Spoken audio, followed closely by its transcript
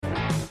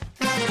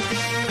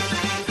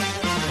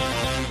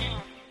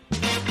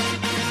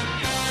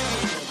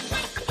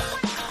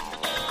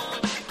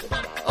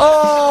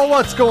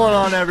What's going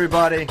on,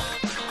 everybody?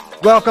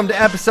 Welcome to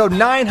episode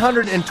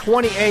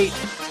 928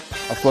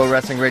 of Flow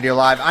Wrestling Radio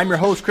Live. I'm your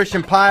host,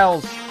 Christian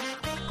Piles,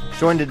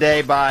 joined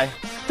today by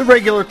the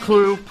regular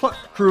crew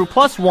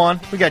plus one.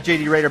 We got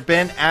JD Raider,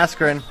 Ben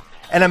Askren,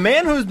 and a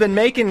man who's been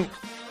making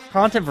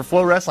content for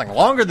Flow Wrestling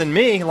longer than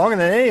me, longer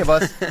than any of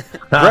us,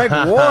 Greg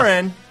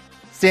Warren,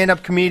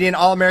 stand-up comedian,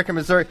 All-American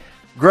Missouri.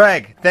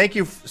 Greg, thank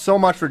you so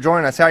much for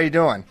joining us. How are you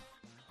doing?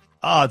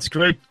 Oh, it's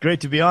great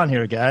to be on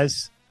here,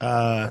 guys.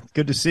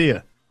 Good to see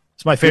you.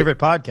 It's my favorite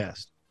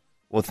podcast.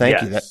 Well,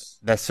 thank you.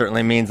 That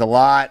certainly means a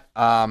lot.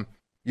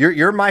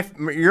 You're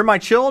my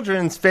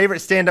children's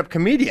favorite stand-up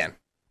comedian.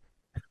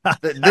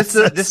 This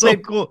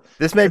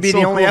may be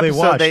the only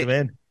episode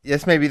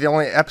This may be the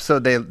only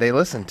episode they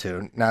listen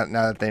to. Now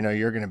that they know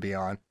you're going to be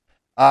on.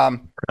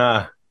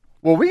 Well,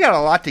 we got a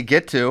lot to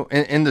get to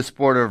in the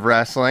sport of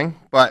wrestling,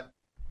 but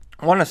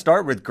I want to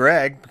start with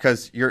Greg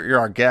because you're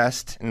our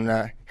guest, and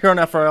here on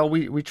FRL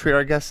we treat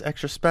our guests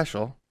extra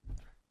special.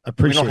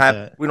 Appreciate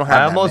that. We don't have.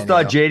 I almost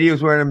thought JD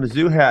was wearing a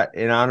Mizzou hat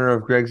in honor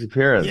of Greg's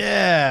appearance.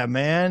 Yeah,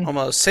 man.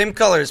 Almost same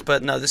colors,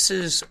 but no. This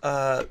is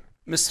Mr.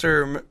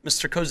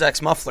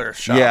 Kozak's muffler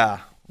shop. Yeah,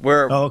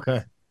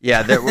 okay.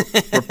 Yeah,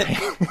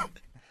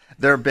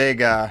 they're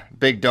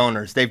big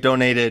donors. They've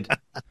donated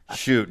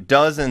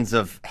dozens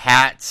of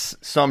hats,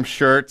 some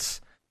shirts.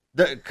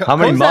 How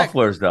many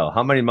mufflers though?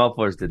 How many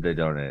mufflers did they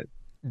donate?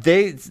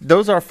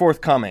 Those are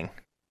forthcoming.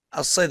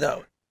 I'll say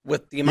though,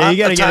 with the amount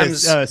you of got to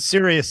times, get a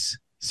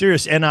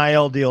serious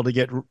NIL deal to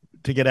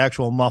get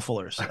actual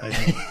mufflers.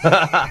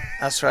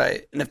 that's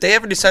right. And if they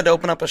ever decide to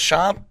open up a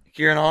shop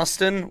here in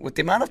Austin, with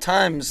the amount of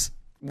times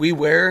we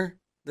wear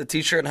the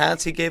T-shirt and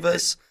hats he gave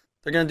us,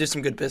 they're going to do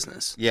some good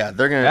business. Yeah,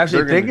 they're going to.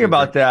 Actually, thinking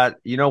about that,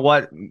 you know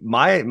what?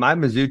 My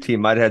Mizzou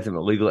team might have had some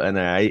illegal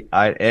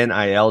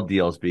NIL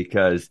deals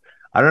because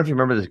I don't know if you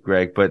remember this,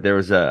 Greg, but there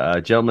was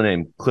a gentleman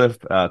named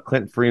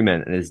Clint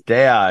Freeman, and his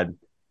dad.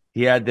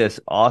 He had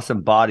this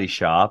awesome body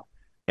shop,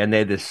 and they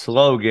had this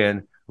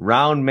slogan.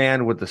 Round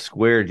man with the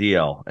square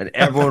deal, and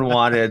everyone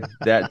wanted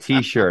that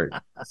T-shirt.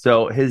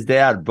 So his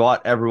dad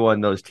bought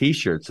everyone those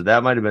T-shirts. So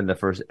that might have been the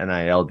first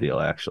NIL deal,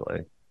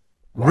 actually.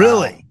 Wow.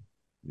 Really?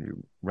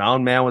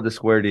 Round man with the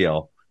square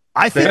deal.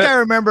 I think I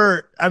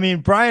remember. I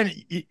mean, Brian,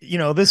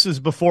 this was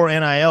before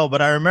NIL,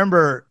 but I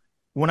remember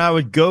when I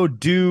would go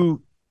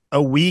do a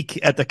week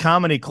at the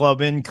comedy club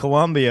in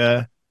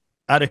Columbia,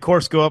 I'd of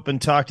course go up and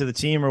talk to the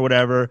team or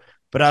whatever.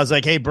 But I was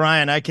like, "Hey,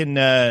 Brian, I can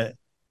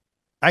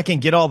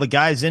get all the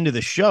guys into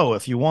the show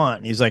if you want."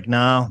 And he's like,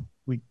 "No,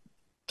 we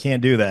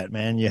can't do that,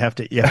 man. You have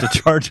to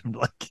charge them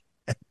like."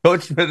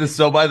 Coach Smith is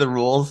so by the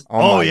rules.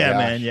 Oh yeah, gosh.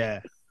 Man,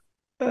 yeah.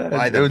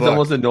 It was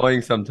almost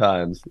annoying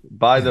sometimes.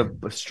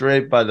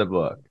 Straight by the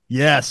book.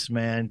 Yes,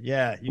 man.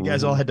 Yeah, you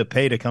guys all had to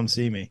pay to come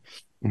see me.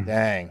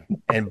 Dang.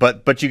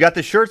 But you got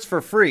the shirts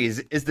for free.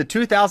 Is the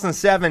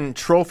 2007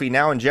 trophy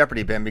now in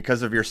jeopardy, Ben,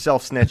 because of your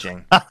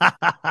self-snitching?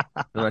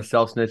 My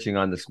self-snitching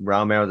on this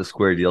round man with the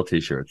square deal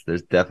T-shirts.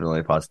 There's definitely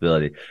a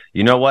possibility.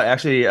 You know what?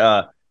 Actually,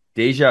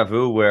 deja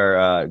vu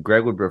where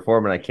Greg would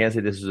perform, and I can't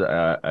say this is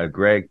a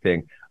Greg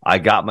thing. I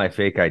got my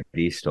fake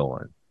ID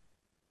stolen.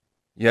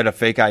 You had a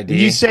fake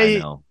ID?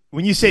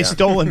 When you say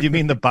stolen, do you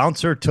mean the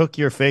bouncer took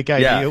your fake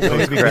ID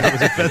away?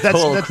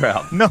 That's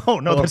crap. No,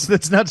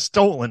 that's not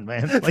stolen,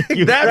 man.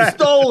 That's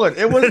stolen.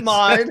 It was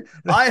mine.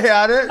 I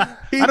had it.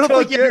 I don't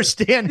think you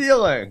understand.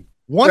 Stealing.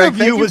 One of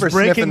you was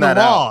breaking the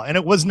law, and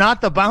it was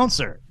not the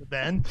bouncer,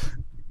 Ben.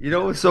 You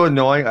know what was so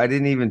annoying? I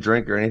didn't even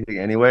drink or anything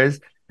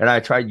anyways, and I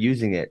tried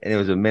using it, and it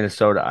was a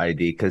Minnesota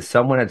ID because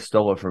someone had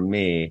stolen it from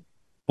me,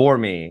 for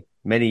me,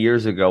 many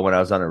years ago when I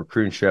was on a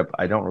recruiting trip.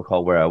 I don't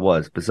recall where I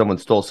was, but someone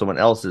stole someone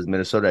else's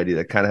Minnesota ID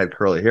that kind of had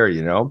curly hair,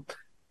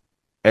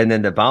 And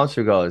then the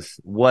bouncer goes,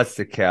 "What's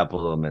the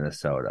capital of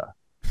Minnesota?"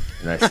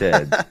 And I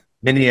said,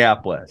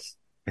 "Minneapolis."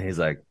 And he's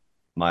like,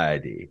 "My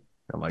ID."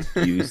 I'm like,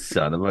 "You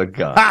son of a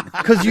gun."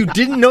 Because you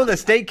didn't know the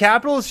state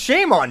capital?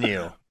 Shame on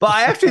you. But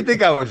I actually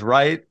think I was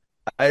right.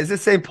 Is it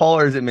St. Paul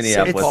or is it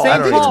Minneapolis?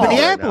 It's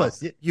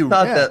Minneapolis. Right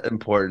not that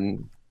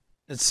important.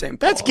 It's St.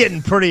 Paul. That's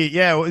getting pretty.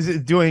 Yeah. Was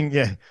it doing?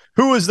 Yeah.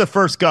 Who was the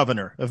first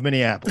governor of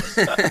Minneapolis?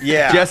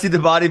 Yeah. Jesse the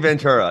Body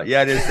Ventura.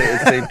 Yeah, it's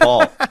St.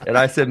 Paul. And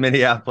I said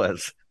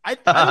Minneapolis. I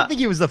don't think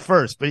he was the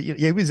first, but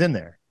he was in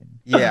there.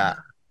 Yeah.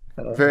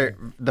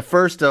 The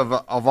first of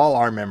all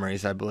our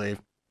memories, I believe.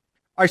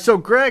 All right. So,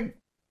 Greg,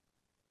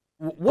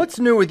 what's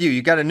new with you?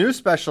 You got a new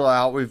special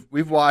out.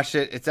 We've watched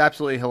it. It's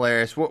absolutely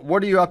hilarious.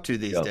 What are you up to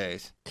these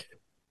days?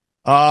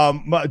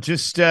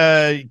 Just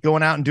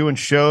going out and doing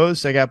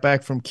shows. I got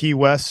back from Key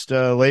West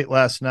late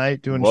last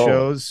night doing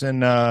shows,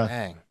 and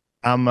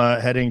I'm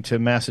heading to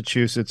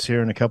Massachusetts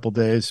here in a couple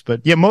days.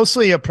 But yeah,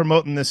 mostly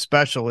promoting this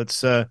special.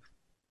 It's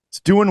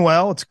doing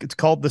well. It's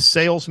called The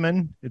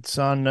Salesman. It's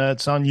on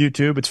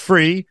YouTube. It's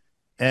free,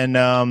 and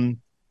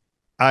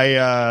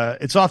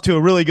it's off to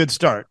a really good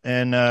start.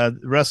 And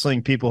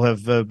wrestling people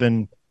have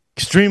been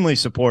extremely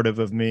supportive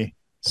of me.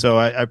 So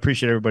I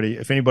appreciate everybody.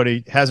 If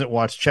anybody hasn't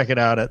watched, check it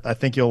out. I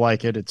think you'll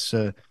like it. It's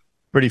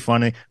pretty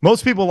funny.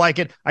 Most people like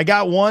it. I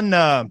got one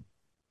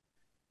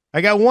I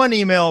got one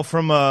email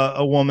from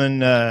a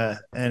woman,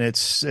 and it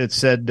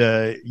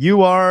said,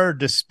 "You are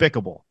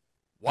despicable."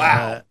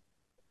 Wow.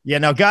 Yeah.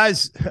 Now,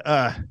 guys,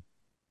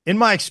 in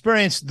my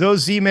experience,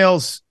 those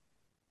emails,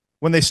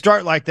 when they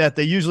start like that,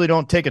 they usually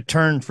don't take a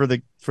turn for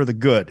the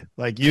good.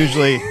 Like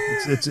usually,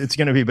 it's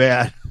going to be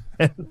bad.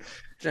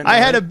 I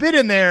had a bit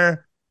in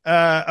there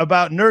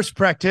about nurse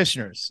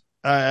practitioners.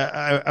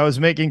 I was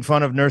making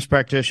fun of nurse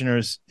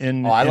practitioners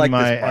in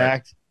my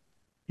act.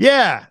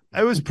 Yeah,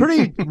 it was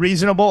pretty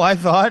reasonable, I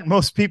thought.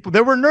 Most people,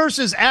 there were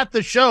nurses at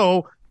the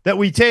show that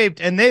we taped,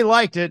 and they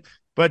liked it.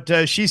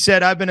 But she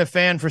said, I've been a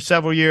fan for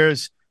several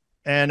years,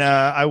 and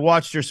I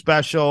watched your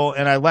special,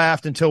 and I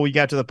laughed until we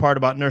got to the part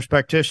about nurse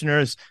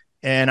practitioners,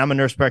 and I'm a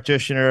nurse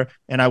practitioner,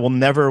 and I will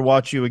never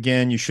watch you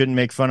again. You shouldn't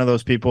make fun of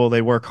those people.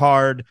 They work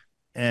hard,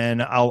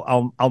 and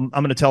I'm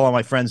going to tell all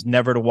my friends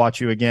never to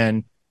watch you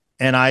again.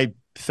 And I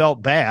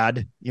felt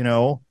bad,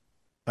 so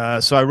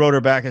I wrote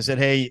her back. I said,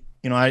 hey,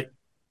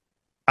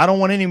 I don't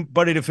want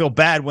anybody to feel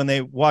bad when they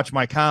watch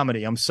my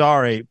comedy. I'm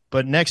sorry,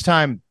 but next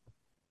time,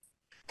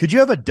 could you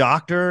have a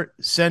doctor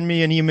send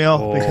me an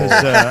email? Because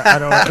I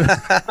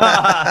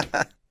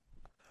don't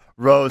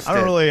roasted.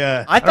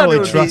 I don't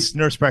really trust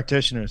nurse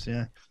practitioners.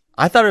 Yeah,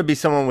 I thought it would be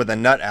someone with a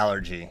nut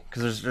allergy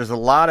because there's a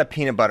lot of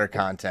peanut butter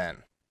content.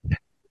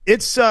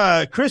 It's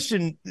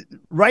Christian.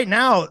 Right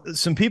now,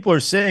 some people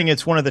are saying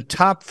it's one of the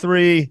top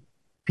 3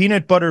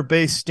 peanut butter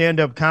based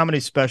stand-up comedy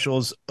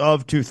specials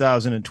of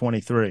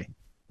 2023.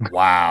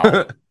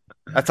 Wow.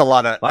 That's a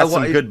lot of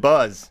some good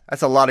buzz.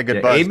 That's a lot of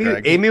good buzz,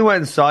 Greg. Amy went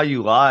and saw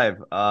you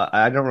live.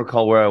 I don't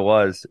recall where I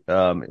was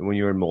when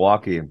you were in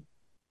Milwaukee.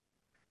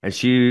 And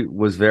she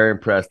was very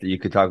impressed that you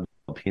could talk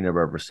about peanut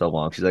butter for so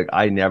long. She's like,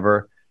 I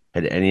never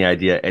had any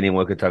idea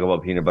anyone could talk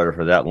about peanut butter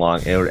for that long.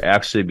 And it would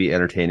actually be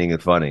entertaining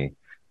and funny.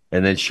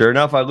 And then sure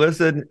enough, I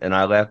listened and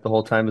I laughed the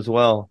whole time as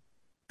well.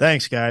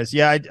 Thanks, guys.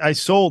 Yeah, I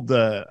sold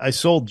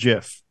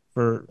Jif.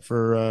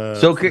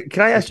 So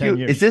can I ask you,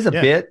 years. Is this a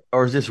bit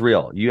or is this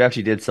real? You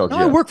actually did sell Jif.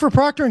 I work for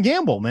Procter &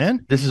 Gamble,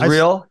 man. This is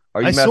real?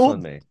 Are you messing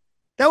with me?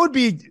 That would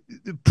be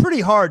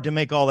pretty hard to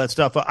make all that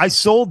stuff. I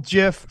sold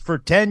Jif for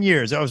 10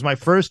 years. That was my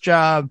first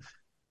job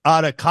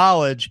out of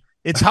college.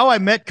 It's how I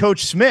met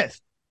Coach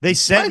Smith. They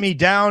sent me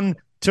down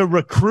to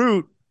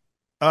recruit.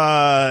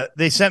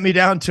 They sent me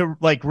down to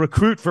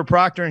recruit for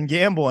Procter &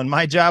 Gamble, and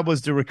my job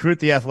was to recruit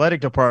the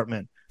athletic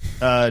department.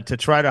 To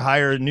try to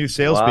hire new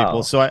salespeople.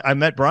 Wow. So I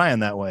met Brian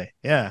that way.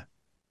 Yeah.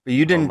 But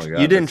you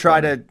didn't try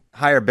to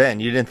hire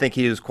Ben. You didn't think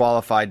he was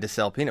qualified to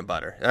sell peanut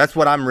butter. That's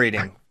what I'm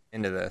reading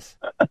into this.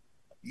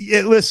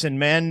 Yeah, listen,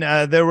 man,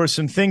 there were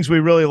some things we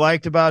really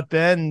liked about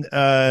Ben.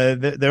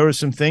 There were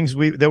some things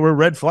there were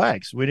red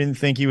flags. We didn't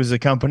think he was a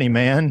company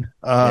man.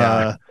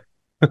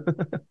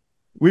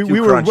 We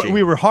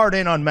were hard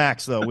in on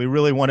Max though. We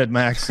really wanted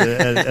Max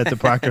at the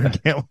Procter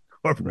 & Gamble.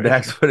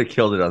 Max would have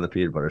killed it on the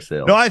peanut butter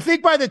sale. No, I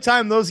think by the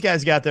time those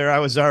guys got there, I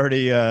was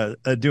already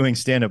doing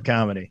stand-up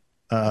comedy,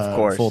 of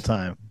course, full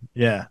time.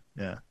 Yeah.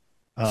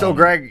 So,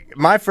 Greg,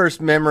 my first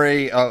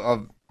memory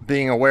of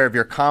being aware of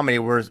your comedy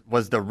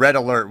was the Red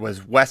Alert.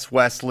 Was Wes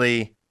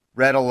Wesley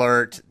Red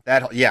Alert?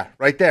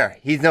 Right there.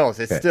 He knows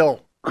it's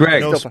still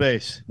Greg. No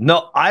space.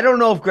 No, I don't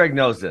know if Greg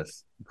knows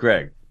this.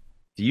 Greg,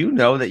 do you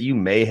know that you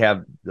may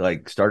have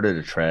started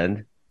a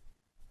trend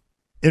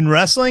in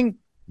wrestling?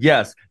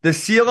 Yes, the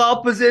seal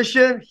out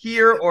position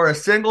here or a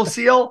single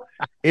seal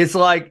is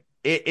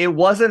it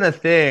wasn't a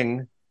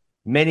thing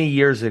many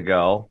years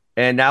ago,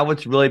 and now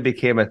it's really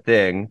became a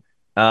thing.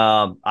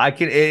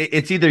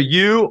 It's either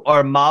you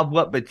or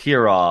Mavlut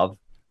Batirov.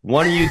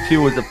 One of you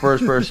two was the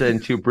first person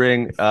to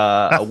bring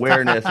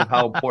awareness of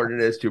how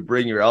important it is to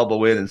bring your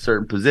elbow in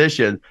certain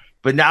positions.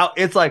 But now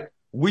it's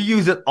we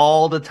use it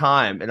all the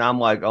time, and I'm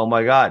like, oh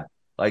my god,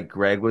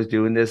 Greg was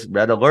doing this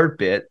Red Alert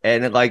bit,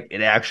 and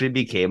it actually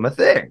became a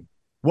thing.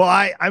 Well,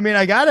 I mean,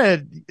 I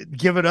gotta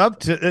give it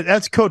up to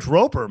that's Coach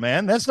Roper,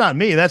 man. That's not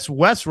me. That's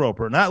Wes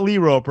Roper, not Lee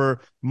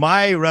Roper.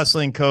 My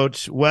wrestling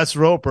coach, Wes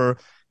Roper,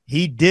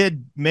 he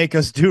did make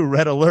us do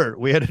Red Alert.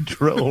 We had a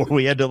drill where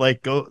we had to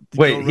go.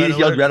 Wait, he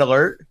yelled Red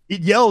Alert? He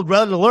yelled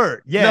Red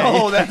Alert. Yeah.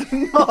 No,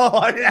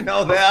 I didn't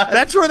know that.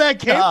 That's where that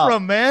came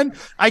from, man.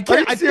 Are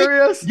you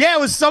serious? Yeah, it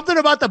was something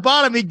about the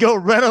bottom. He'd go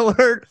Red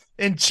Alert,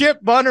 and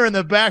Chip Bunner in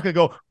the back would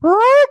go.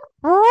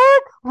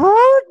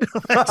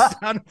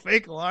 That's not a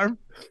fake alarm.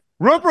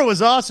 Roper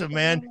was awesome,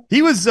 man.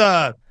 He was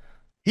tough.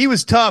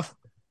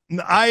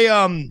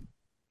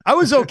 I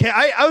was okay.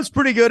 I was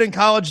pretty good in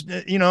college,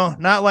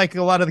 not like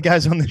a lot of the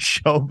guys on the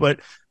show, but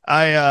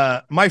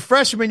my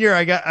freshman year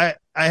I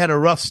had a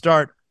rough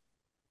start.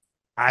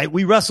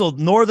 We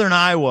wrestled Northern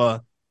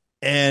Iowa,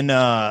 and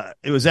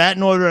it was at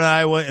Northern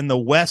Iowa in the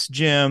West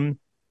Gym,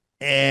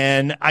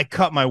 and I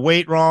cut my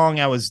weight wrong.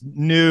 I was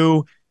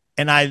new,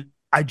 and I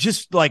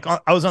just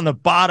I was on the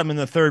bottom in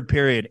the third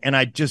period, and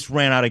I just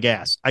ran out of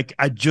gas.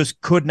 I just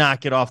could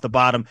not get off the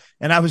bottom,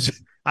 and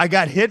I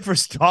got hit for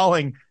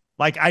stalling.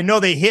 I know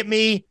they hit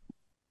me.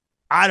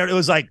 It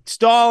was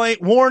stalling,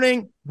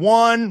 warning,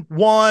 1,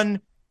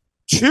 1,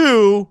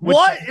 2.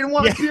 What in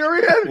one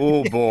period?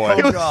 Oh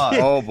boy!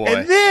 Oh boy!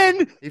 And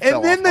then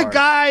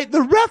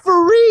the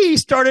referee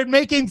started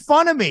making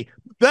fun of me.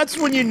 That's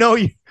when you know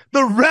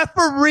the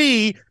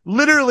referee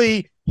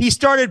literally he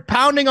started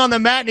pounding on the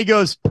mat and he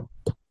goes,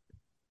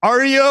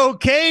 "Are you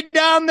okay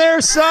down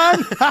there,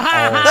 son?"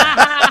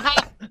 I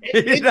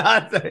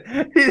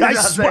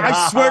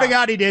swear to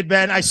God he did,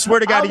 Ben. I swear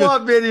to God. I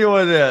want video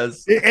of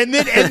this. And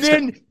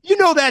then you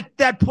know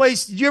that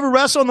place. Did you ever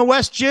wrestle in the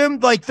West Gym?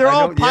 Like they're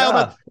all piled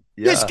up.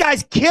 Yeah. This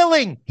guy's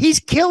killing. He's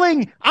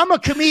killing. I'm a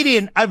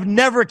comedian. I've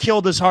never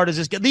killed as hard as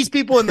this guy. These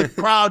people in the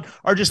crowd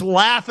are just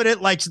laughing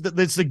at like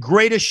it's the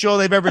greatest show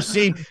they've ever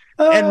seen.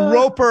 And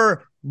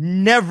Roper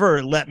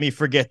never let me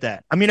forget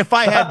that. I mean, if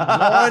I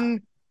had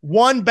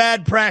one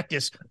bad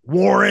practice,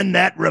 Warren,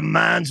 that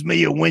reminds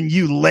me of when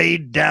you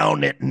laid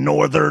down at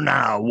Northern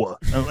Iowa.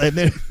 And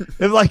then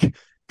they're like,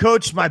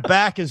 Coach, my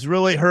back is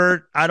really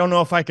hurt. I don't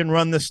know if I can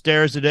run the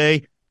stairs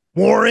today.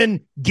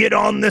 Warren, get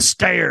on the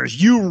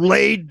stairs. You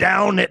laid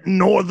down at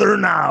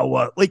Northern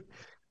Iowa. Like,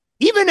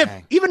 even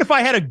if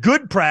I had a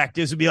good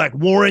practice, it'd be like,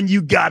 Warren,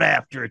 you got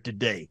after it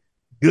today.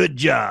 Good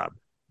job.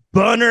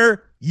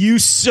 Bunner, you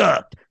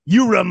sucked.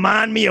 You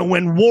remind me of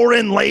when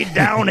Warren laid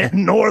down at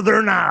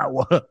Northern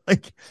Iowa.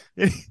 Like,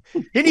 and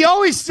he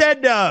always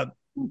said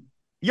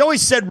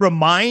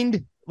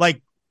remind,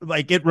 like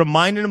it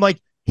reminded him, like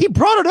he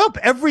brought it up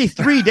every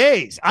 3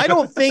 days. I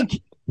don't think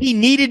he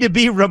needed to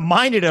be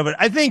reminded of it.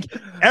 I think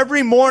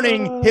every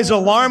morning his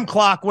alarm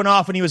clock went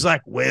off and he was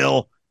like,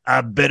 well,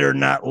 I better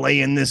not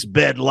lay in this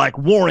bed like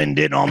Warren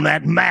did on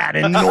that mat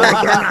in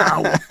Northern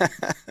Iowa.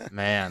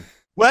 Man.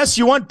 Wes,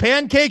 you want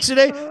pancakes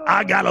today?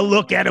 I got to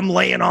look at him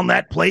laying on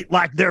that plate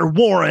like they're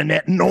Warren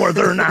at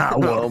Northern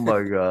Iowa. Oh,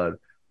 my God.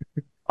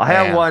 I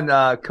have one.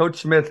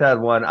 Coach Smith had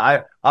one.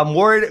 I'm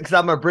worried because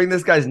I'm going to bring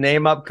this guy's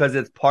name up because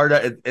it's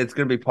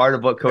going to be part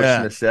of what Coach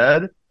Smith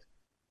said.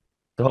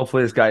 So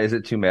hopefully this guy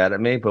isn't too mad at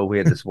me, but we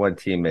had this one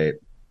teammate.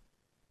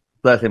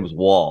 Last name was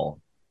Wall.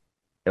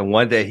 And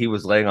one day he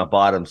was laying on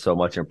bottom so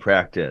much in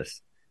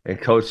practice. And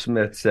Coach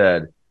Smith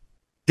said,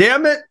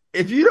 damn it,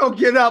 if you don't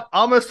get up,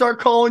 I'm going to start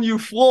calling you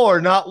Floor,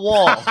 not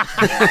Wall.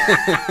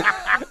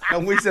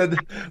 And we said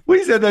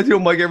that to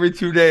him like every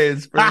 2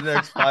 days for the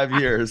next 5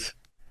 years.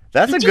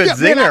 That's a good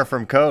zinger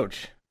from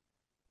Coach.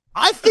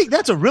 I think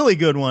that's a really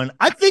good one.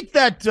 I think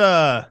that,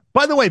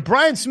 by the way,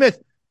 Brian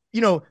Smith,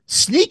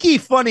 sneaky,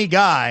 funny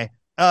guy.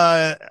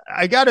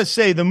 I got to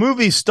say, the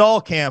movie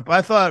Stall Camp,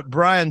 I thought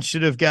Brian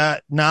should have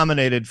got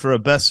nominated for a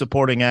Best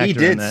Supporting Actor.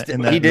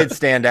 He did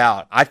stand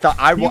out. I thought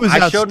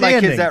I showed my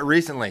kids that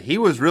recently. He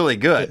was really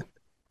good.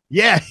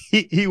 Yeah,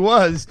 he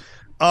was.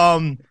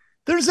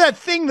 There's that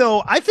thing,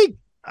 though.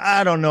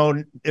 I don't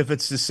know if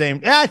it's the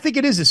same. Yeah, I think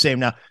it is the same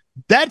now.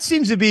 That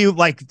seems to be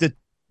like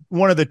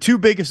one of the two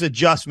biggest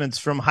adjustments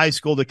from high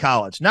school to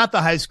college. Not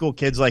the high school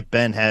kids like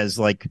Ben has,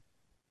 like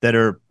that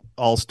are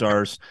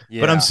all-stars.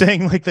 Yeah. But I'm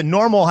saying like the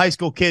normal high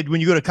school kid,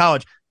 when you go to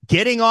college,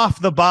 getting off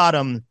the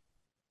bottom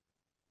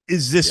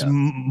is this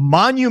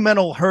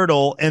monumental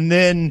hurdle, and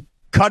then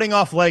cutting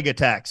off leg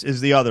attacks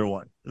is the other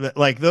one.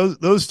 Like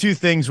those two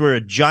things were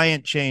a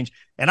giant change,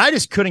 and I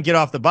just couldn't get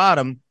off the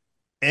bottom.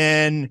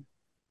 And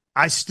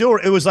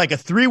it was like a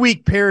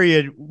 3-week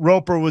period.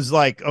 Roper was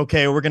like,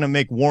 okay, we're going to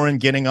make Warren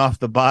getting off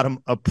the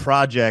bottom a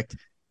project.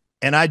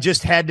 And I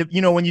just had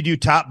to, when you do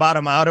top,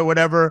 bottom, out or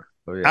whatever,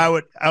 I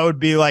would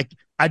be like,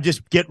 I'd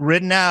just get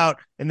ridden out.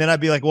 And then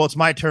I'd be like, well, it's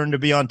my turn to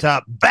be on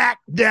top. Back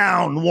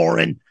down,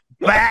 Warren,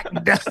 back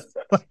down.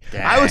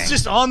 I was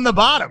just on the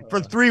bottom for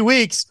 3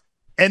 weeks.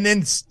 And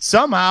then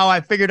somehow I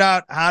figured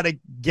out how to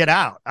get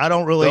out. I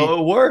don't really.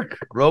 So it worked.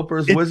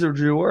 Roper's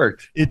wizardry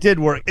worked. It did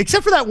work.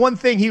 Except for that one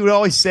thing he would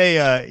always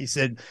say. He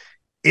said,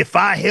 if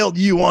I held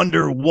you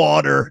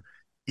underwater,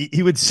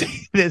 he would say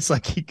this,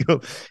 like he'd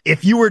go,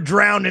 if you were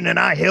drowning and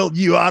I held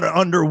you out of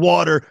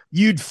underwater,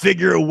 you'd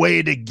figure a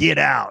way to get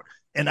out.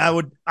 And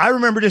I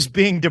remember just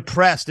being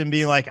depressed and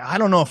being like, I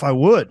don't know if I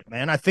would,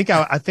 man. I think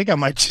I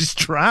might just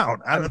drown.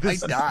 I might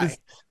die.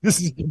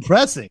 This is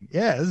depressing.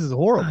 Yeah, this is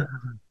horrible.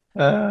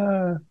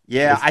 I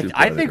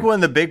think one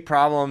of the big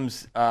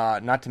problems,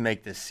 not to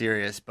make this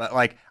serious, but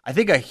like I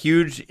think a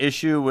huge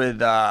issue with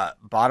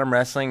bottom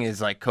wrestling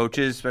is like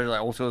coaches, especially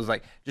also is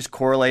like just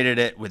correlated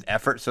it with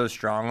effort so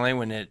strongly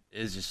when it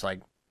is just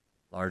like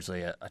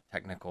largely a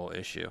technical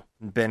issue.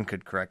 Ben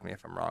could correct me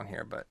if I'm wrong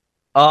here, but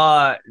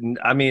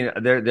I mean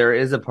there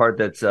is a part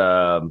that's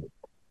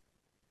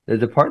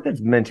there's a part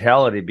that's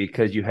mentality,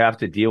 because you have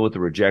to deal with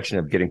the rejection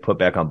of getting put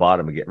back on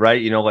bottom again,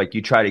 right? Like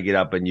you try to get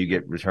up and you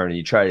get returned,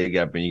 you try to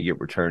get up and you get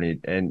returned,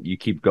 and you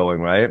keep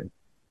going, right?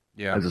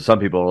 Yeah. And so some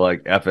people are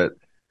like, F it.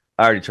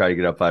 I already tried to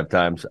get up 5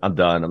 times. I'm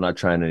done. I'm not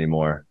trying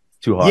anymore. It's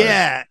too hard.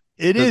 Yeah,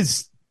 it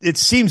is. It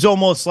seems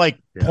almost like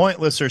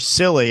pointless or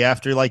silly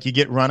after like you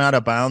get run out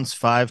of bounds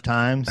 5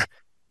 times.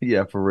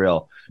 Yeah, for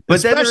real.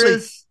 But then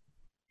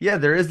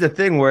there is the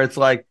thing where it's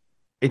like,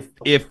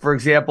 if for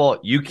example,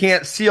 you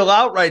can't seal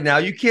out right now,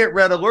 you can't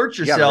red alert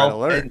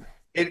yourself.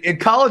 And in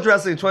college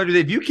wrestling,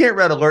 if you can't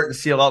red alert and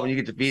seal out when you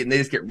get defeated and they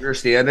just get rear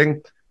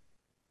standing,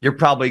 you're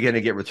probably going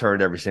to get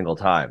returned every single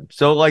time.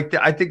 So, like,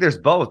 I think there's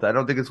both. I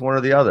don't think it's one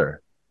or the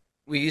other.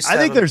 I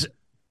think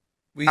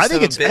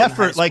it's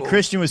effort, like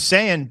Christian was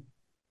saying,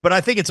 but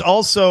I think it's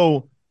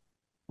also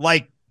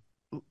like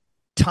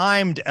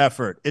timed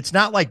effort. It's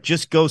not like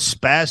just go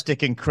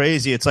spastic and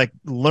crazy. It's like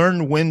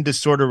learn when to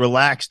sort of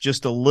relax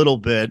just a little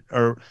bit,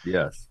 or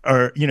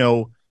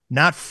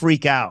not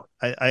freak out.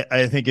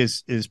 I think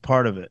is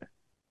part of it.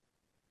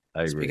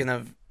 I agree. Speaking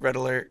of Red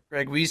Alert,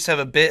 Greg, we used to have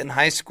a bit in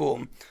high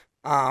school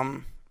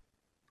on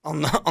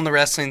the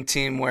wrestling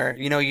team where,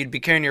 you'd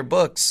be carrying your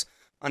books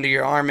under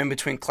your arm in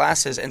between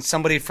classes, and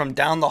somebody from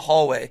down the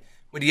hallway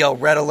would yell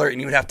Red Alert,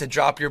 and you would have to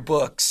drop your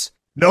books.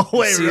 No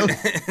way, really?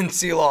 And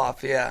seal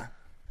off, yeah.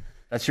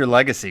 That's your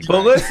legacy, Greg.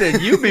 But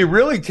listen, you'd be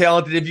really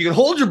talented if you could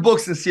hold your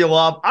books and seal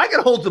off. I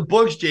can hold the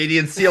books, JD,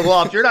 and seal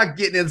off. You're not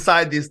getting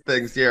inside these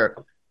things here.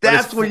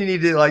 That's when you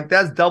need to, like,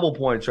 that's double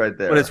points right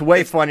there. But it's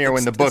way funnier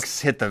when the books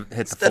hit the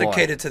floor.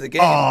 Dedicated to the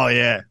game. Oh,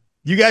 yeah.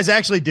 You guys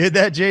actually did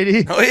that,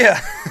 JD? Oh, yeah.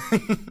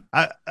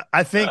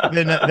 I think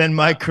then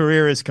my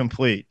career is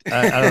complete.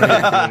 I don't need to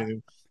do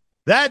anything.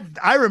 That,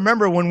 I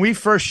remember when we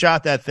first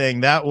shot that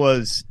thing, that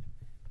was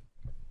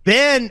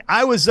Ben.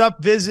 I was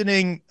up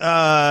visiting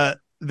the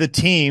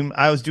team.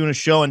 I was doing a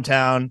show in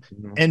town,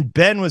 and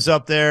Ben was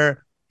up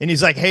there, and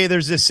he's like, hey,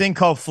 there's this thing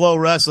called Flow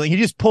Wrestling. He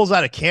just pulls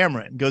out a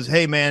camera and goes,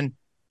 hey, man,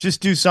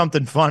 just do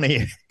something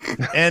funny.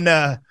 And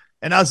I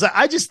was like,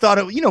 I just thought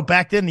it,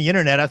 back then the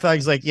internet, I thought he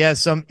was like, yeah,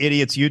 some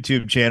idiot's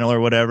YouTube channel or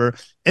whatever.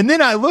 And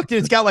then I looked, and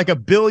it's got like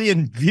 1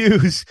 billion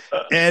views.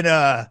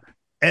 And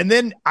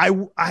then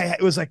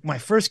it was like my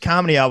first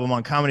comedy album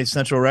on Comedy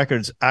Central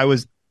Records. I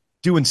was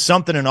doing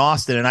something in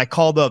Austin, and I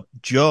called up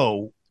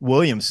Joe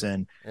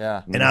Williamson.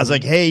 Yeah. And I was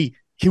like, hey,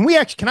 can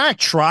I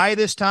try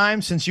this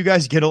time, since you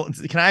guys can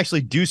I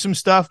actually do some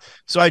stuff?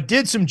 So I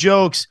did some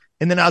jokes.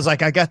 And then I was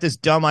like, I got this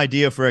dumb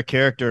idea for a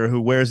character who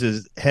wears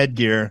his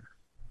headgear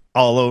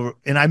all over.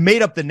 And I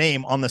made up the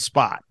name on the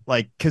spot,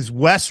 like, because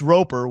Wes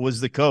Roper was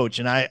the coach.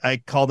 And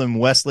I called him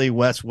Wesley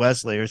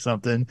or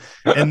something.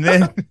 And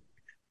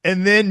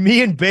then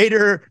me and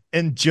Bader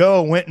and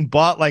Joe went and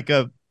bought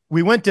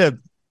we went to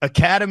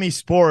Academy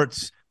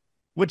Sports,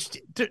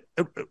 which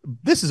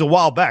this is a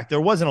while back.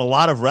 There wasn't a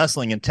lot of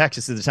wrestling in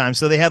Texas at the time.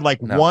 So they had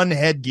one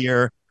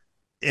headgear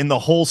in the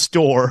whole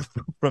store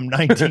from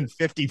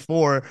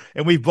 1954,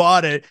 and we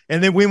bought it,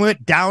 and then we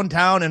went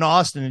downtown in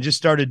Austin and just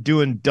started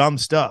doing dumb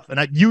stuff.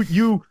 And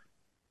you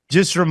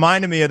just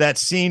reminded me of that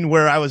scene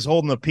where I was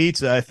holding the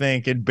pizza, I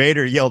think, and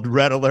Bader yelled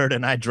Red Alert,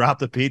 and I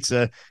dropped the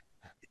pizza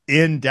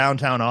in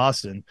downtown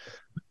Austin.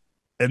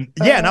 And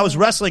and I was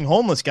wrestling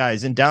homeless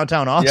guys in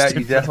downtown Austin. Yeah,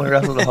 you definitely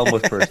wrestled a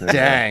homeless person.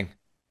 Dang.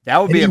 That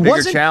would be a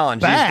bigger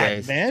challenge these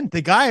days. Man,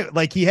 the guy,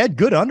 he had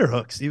good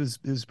underhooks. He was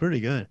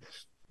pretty good.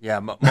 Yeah,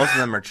 most of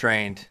them are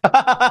trained. Most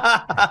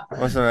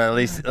of them at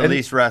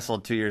least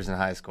wrestled 2 years in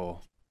high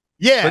school.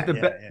 Yeah, but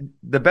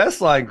the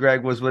best line,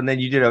 Greg, was when then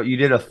you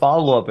did a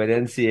follow up at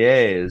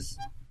NCAAs,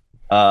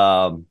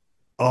 and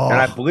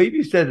I believe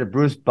you said to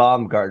Bruce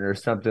Baumgartner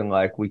something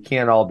like, "We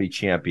can't all be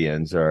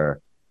champions,"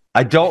 or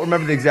I don't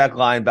remember the exact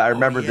line, but I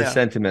remember the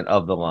sentiment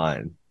of the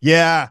line.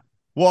 Yeah,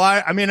 well,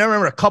 I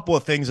remember a couple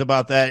of things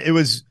about that. It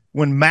was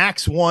when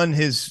Max won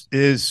his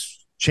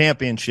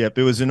championship.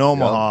 It was in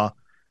Omaha. Yep.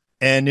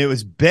 And it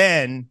was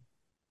Ben,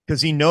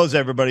 because he knows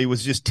everybody,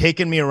 was just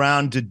taking me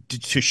around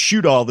to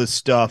shoot all this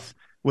stuff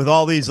with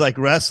all these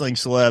wrestling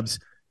celebs.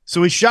 So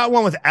we shot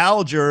one with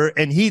Alger,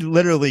 and he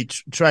literally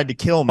tried to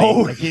kill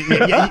me. He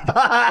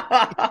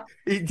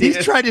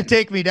tried to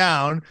take me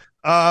down.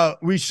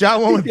 We shot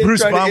one with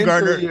Bruce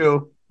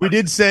Baumgartner. We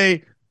did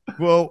say,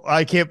 well,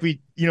 we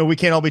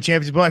can't all be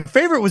champions. But my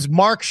favorite was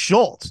Mark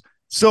Schultz.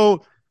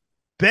 So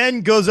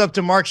Ben goes up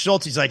to Mark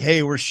Schultz. He's like,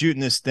 hey, we're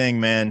shooting this thing,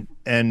 man.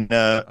 And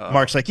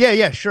Mark's like,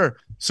 yeah, sure.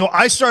 So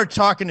I start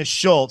talking to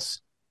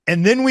Schultz,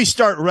 and then we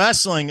start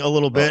wrestling a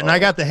little bit, and I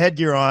got the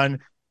headgear on.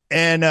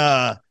 And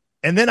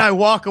then I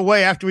walk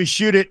away after we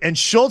shoot it, and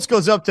Schultz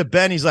goes up to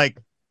Ben. He's like,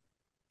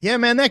 yeah,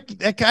 man,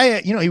 that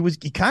guy,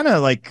 he kind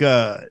of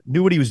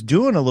knew what he was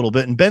doing a little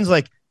bit. And Ben's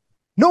like,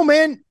 no,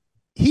 man,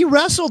 he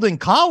wrestled in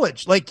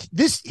college.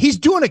 He's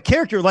doing a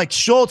character.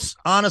 Schultz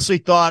honestly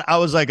thought I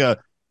was like a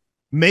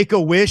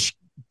Make-A-Wish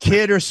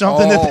kid or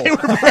something that they were.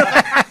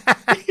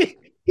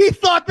 He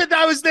thought that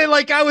I was there,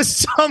 I was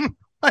some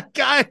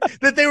guy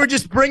that they were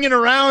just bringing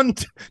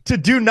around to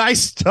do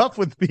nice stuff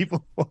with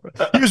people.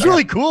 He was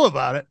really cool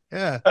about it.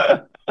 Yeah.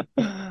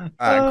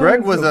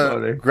 Greg was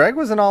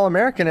an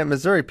All-American at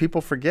Missouri.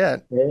 People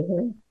forget.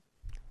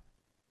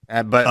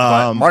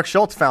 But Mark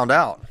Schultz found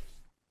out.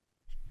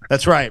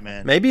 That's right,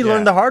 man. Maybe he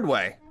learned the hard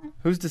way.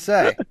 Who's to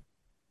say?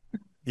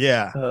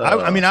 Yeah.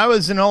 I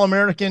was an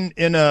All-American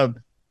in a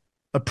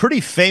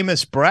pretty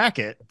famous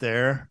bracket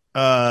there.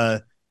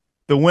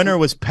 The winner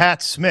was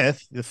Pat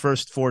Smith, the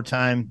first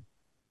 4-time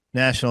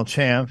national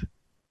champ.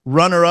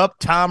 Runner-up,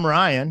 Tom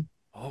Ryan.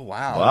 Oh,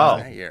 wow.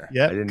 That year.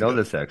 Yeah, I didn't know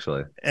this,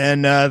 actually.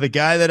 And the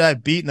guy that I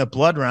beat in the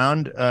blood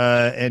round,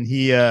 and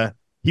he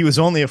was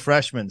only a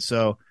freshman.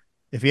 So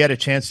if he had a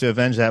chance to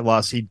avenge that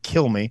loss, he'd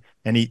kill me.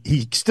 And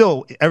he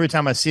still, every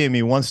time I see him,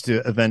 he wants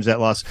to avenge that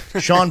loss.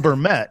 Sean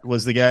Burnett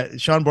was the guy.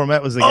 Sean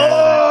Burnett was the guy.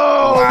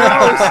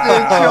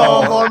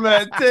 Sean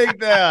Burnett, take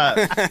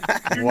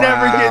that. You're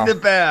never getting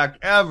it back,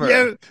 ever.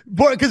 Yeah,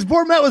 because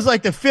Burnett was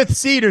like the 5th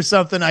seed or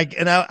something.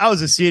 I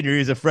was a senior. He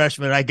was a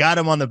freshman. I got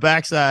him on the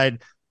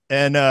backside.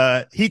 And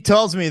he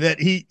tells me that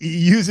he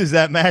uses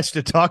that match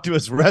to talk to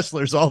his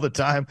wrestlers all the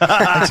time.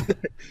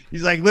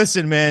 He's like,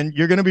 listen, man,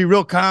 you're going to be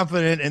real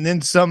confident, and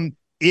then some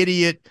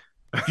idiot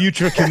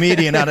future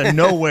comedian out of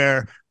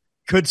nowhere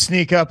could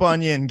sneak up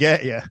on you and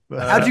get you.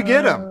 How'd you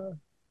get him?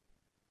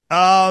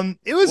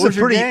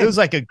 It was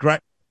like a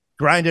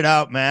grinded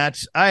out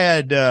match. I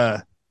had,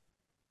 I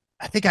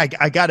think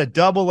I got a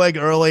double leg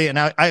early, and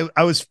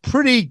I was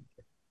pretty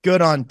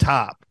good on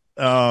top.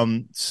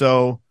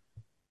 So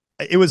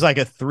it was like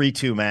a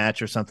 3-2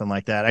 match or something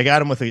like that. I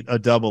got him with a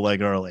double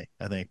leg early,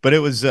 I think, but it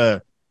was,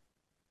 I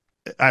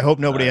hope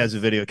nobody has a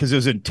video because it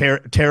was in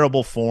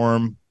terrible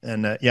form.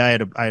 And I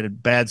had a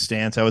bad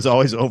stance. I was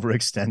always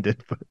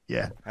overextended, but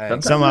yeah.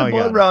 Somehow I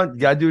got round.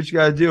 You gotta do what you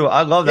gotta do.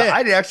 I love that. Yeah.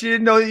 I actually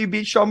didn't know that you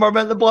beat Sean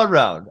Burnett in the blood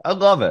round. I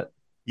love it.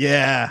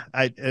 Yeah,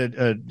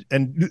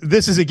 and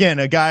this is again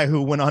a guy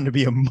who went on to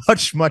be a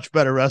much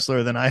better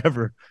wrestler than I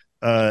ever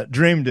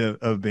dreamed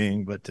of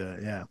being. But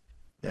I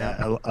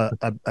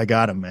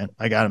got him, man.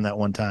 I got him that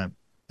one time,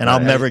 and I'll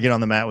never get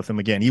on the mat with him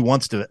again. He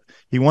wants to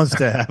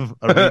have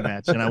a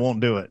rematch, and I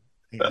won't do it.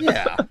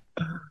 Yeah.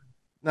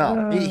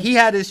 No, he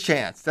had his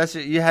chance.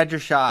 You had your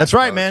shot. That's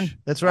right, Coach. Man.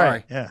 That's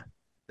right. Yeah.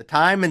 The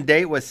time and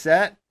date was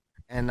set,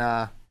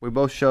 and we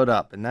both showed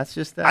up, and that's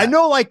just that. I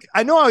know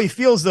how he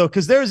feels though,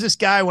 because there's this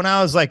guy when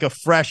I was like a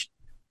fresh.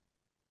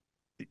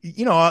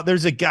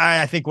 There's a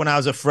guy I think when I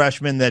was a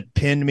freshman that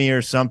pinned me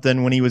or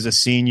something when he was a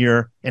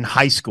senior in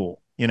high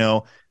school.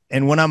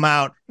 And when I'm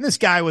out, this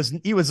guy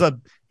he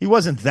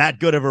wasn't that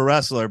good of a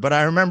wrestler, but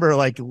I remember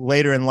like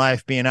later in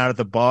life being out at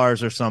the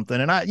bars or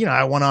something. And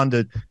I went on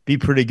to be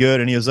pretty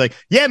good. And he was like,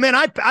 yeah, man,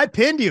 I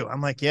pinned you.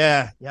 I'm like,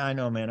 yeah, I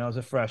know, man. I was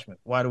a freshman.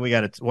 Why do we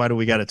got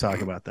to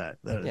talk about that?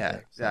 Yeah,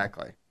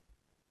 exactly.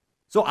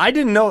 So I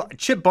didn't know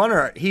Chip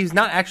Bunner, he's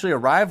not actually a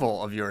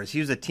rival of yours.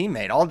 He was a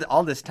teammate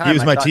all this time. He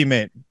was my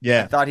teammate.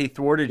 Yeah. I thought he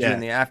thwarted you in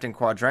the Afton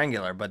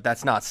Quadrangular, but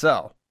that's not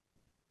so.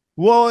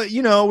 Well,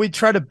 we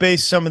try to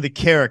base some of the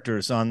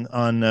characters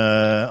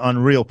on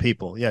real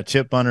people. Yeah,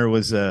 Chip Bunner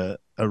was a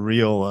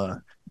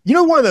real.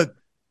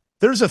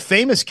 There's a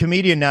famous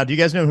comedian now. Do you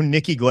guys know who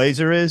Nikki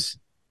Glazer is?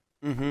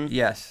 Mm-hmm.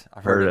 Yes,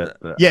 I've heard of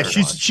it. Yeah,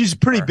 she's a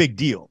pretty big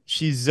deal.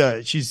 She's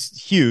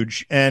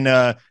huge,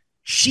 and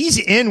she's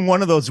in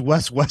one of those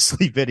Wes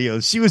Wesley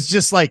videos. She was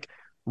just like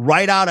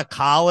right out of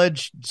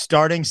college,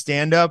 starting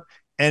stand up,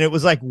 and it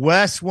was like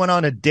Wes went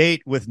on a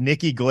date with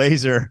Nikki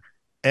Glazer.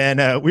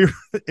 And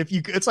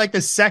it's like the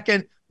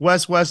second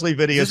Wes Wesley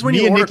video. Is this when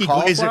you order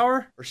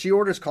cauliflower? Or she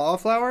orders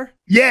cauliflower?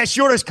 Yeah,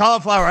 she orders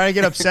cauliflower. I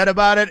get upset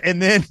about it.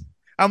 And then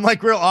I'm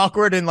like real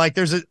awkward and like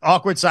there's an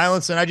awkward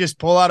silence. And I just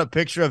pull out a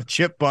picture of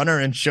Chip Bunner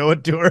and show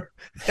it to her.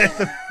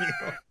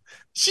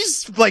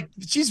 She's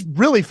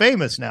really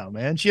famous now,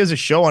 man. She has a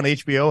show on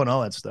HBO and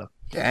all that stuff.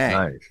 Dang.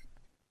 Nice.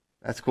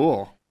 That's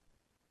cool.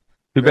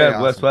 Too bad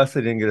awesome. Wes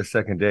Wesley didn't get a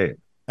second date.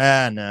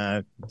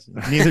 No,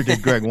 neither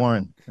did Greg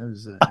Warren.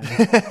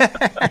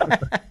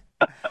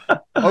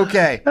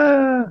 Okay.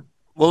 Well,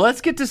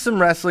 let's get to some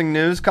wrestling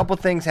news. A couple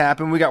things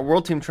happened. We got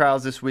World Team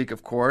Trials this week,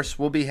 of course.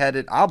 We'll be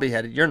headed. I'll be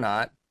headed. You're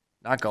not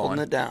going.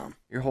 Holding it down.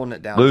 You're holding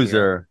it down. Loser.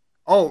 Here.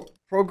 Oh,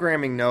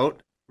 programming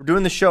note. We're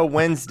doing the show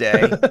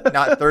Wednesday,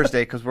 not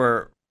Thursday, because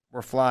we're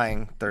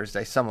flying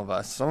Thursday. Some of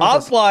us.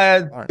 I'm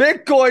flying.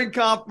 Bitcoin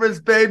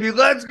conference, baby.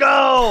 Let's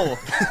go.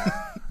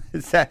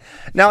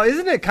 Now,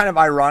 isn't it kind of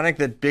ironic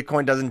that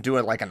Bitcoin doesn't do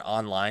it like an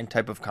online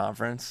type of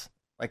conference?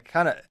 Like,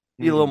 kind of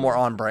be a little more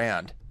on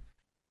brand.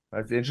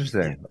 That's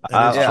interesting.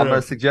 I'm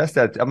going to suggest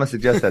that. I'm going to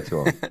suggest that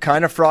to him.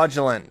 Kind of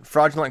fraudulent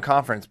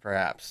conference,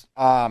 perhaps.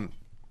 Not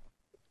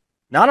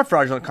a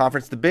fraudulent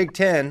conference. The Big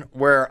Ten,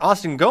 where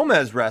Austin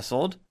Gomez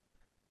wrestled.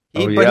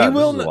 He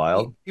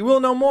will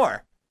know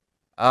more.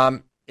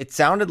 It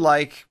sounded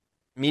like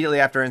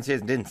immediately after NCAA,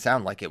 it didn't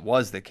sound like it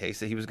was the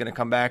case that he was going to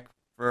come back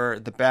for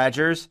the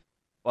Badgers.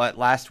 But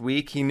last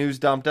week, he news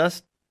dumped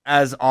us,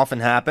 as often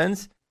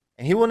happens,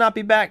 and he will not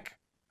be back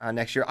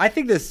next year. I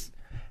think this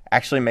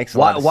actually makes a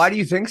lot of sense. Why do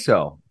you think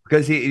so?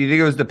 Because you think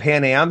it was the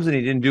Pan Ams and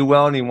he didn't do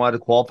well and he wanted to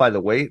qualify the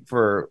weight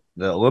for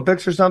the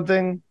Olympics or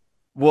something?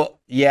 Well,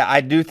 yeah, I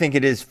do think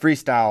it is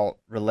freestyle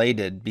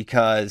related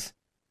because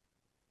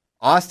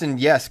Austin,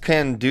 yes,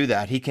 can do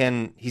that. He's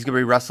going to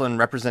be wrestling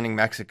representing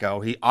Mexico.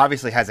 He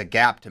obviously has a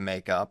gap to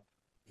make up.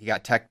 He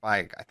got teched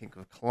by, I think,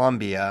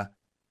 Colombia.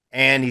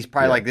 And he's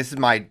probably like, this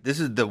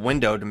is the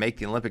window to make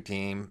the Olympic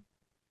team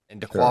and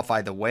to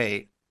qualify the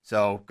weight.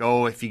 So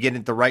go, if you get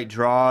in the right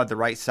draw, the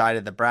right side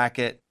of the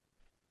bracket,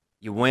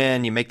 you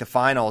win, you make the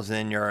finals,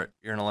 and you're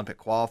an Olympic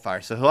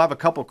qualifier. So he'll have a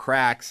couple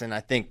cracks, and I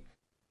think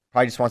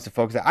probably just wants to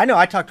focus. I know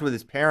I talked with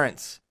his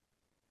parents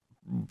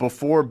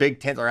before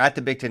Big Ten or at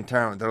the Big Ten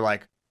tournament. They're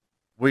like,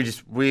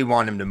 we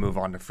want him to move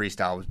on to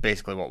freestyle was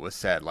basically what was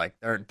said. Like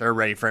they're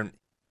ready for him.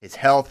 his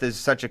health is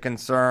such a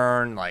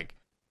concern. Like,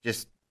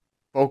 just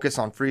focus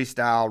on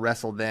freestyle,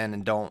 wrestle then,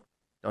 and don't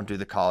do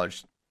the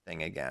college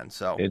thing again.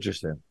 So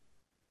interesting.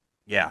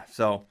 Yeah.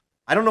 So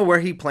I don't know where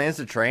he plans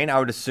to train. I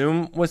would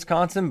assume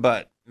Wisconsin,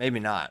 but maybe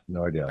not.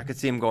 No idea. I could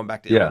see him going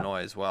back to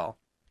Illinois as well.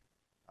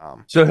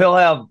 So he'll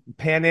have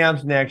Pan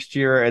Am's next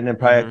year, and then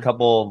probably a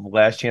couple of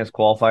last chance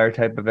qualifier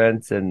type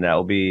events, and that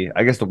will be,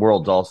 I guess, the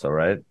Worlds also,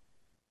 right?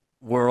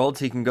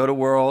 Worlds. He can go to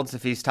Worlds.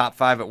 If he's top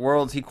 5 at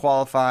Worlds, he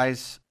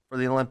qualifies for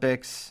the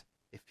Olympics.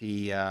 If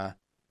he Pan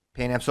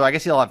Am, so I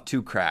guess he'll have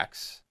 2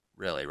 cracks,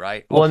 really,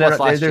 right? Well, and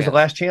there's a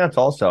last chance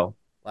also.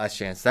 Last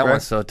chance. That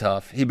one's so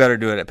tough. He better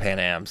do it at Pan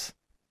Am's.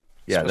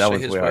 Yeah, that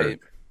was way hard.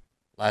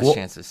 Last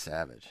chance is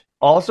savage.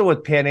 Also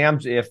with Pan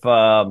Am's, if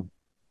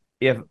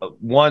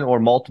one or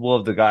multiple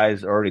of the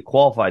guys are already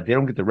qualified, they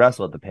don't get to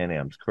wrestle at the Pan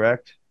Am's,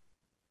 correct?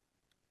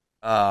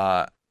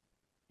 I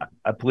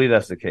believe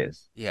that's the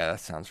case. Yeah, that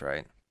sounds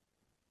right.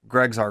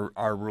 Greg's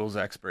our rules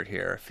expert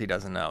here. If he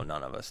doesn't know,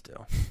 none of us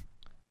do.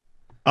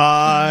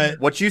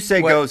 What you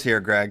say goes here,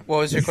 Greg. What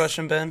was your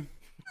question, Ben?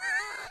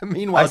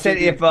 Meanwhile, I said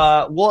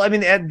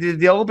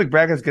the Olympic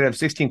bracket is going to have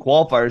 16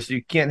 qualifiers, so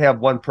you can't have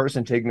one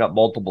person taking up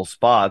multiple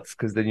spots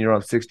because then you don't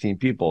have 16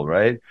 people,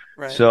 right?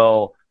 Right.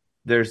 So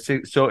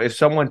if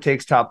someone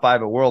takes top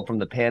 5 at World from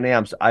the Pan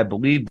Am's, I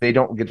believe they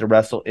don't get to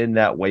wrestle in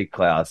that weight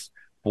class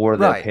for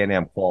the Pan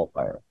Am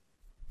qualifier.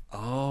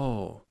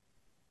 Oh.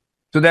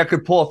 So that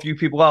could pull a few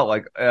people out.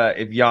 Like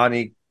if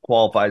Yanni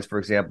qualifies, for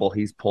example,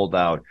 he's pulled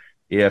out.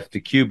 If the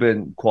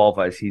Cuban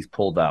qualifies, he's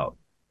pulled out.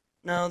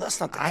 No, that's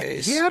not the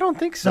case. I don't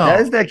think so. No. That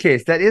is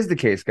the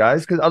case,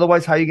 guys, because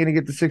otherwise how are you going to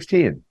get to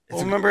 16?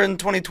 Well, remember in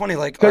 2020,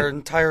 our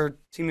entire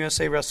Team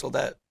USA wrestled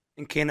that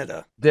in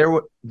Canada. There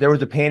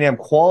was a Pan Am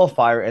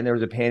qualifier and there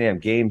was a Pan Am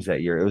Games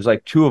that year. It was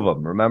like 2 of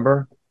them,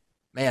 remember?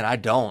 Man, I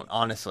don't,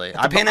 honestly.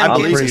 The Pan Am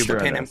Games is the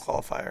Pan Am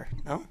qualifier,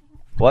 no?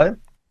 What?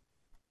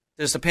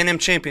 There's the Pan Am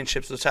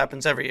Championships, which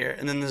happens every year,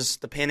 and then there's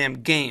the Pan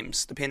Am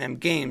Games. The Pan Am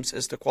Games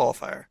is the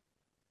qualifier.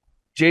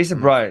 Jason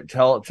Bryant,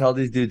 tell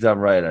these dudes I'm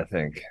right, I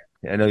think.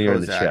 I know you're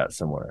in the chat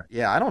somewhere.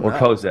 Yeah, I don't know. Or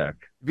Kozak.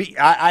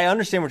 I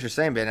understand what you're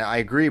saying, Ben. I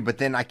agree, but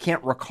then I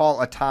can't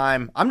recall a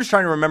time. I'm just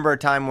trying to remember a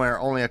time where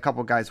only a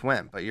couple guys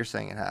went, but you're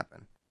saying it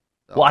happened.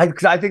 So. Well,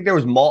 I think there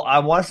was I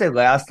want to say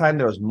last time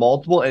there was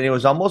multiple, and it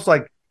was almost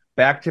like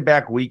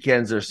back-to-back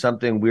weekends or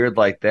something weird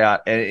like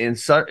that. And in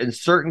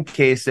certain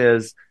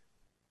cases,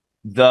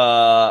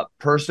 the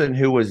person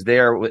who was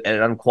there at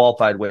an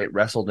unqualified weight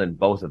wrestled in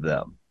both of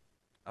them.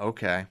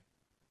 Okay.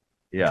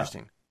 Yeah.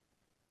 Interesting.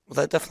 Well,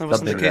 that definitely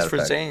wasn't the case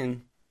for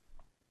Zane.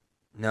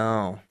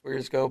 No.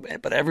 Years ago,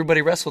 but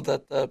everybody wrestled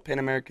at the Pan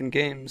American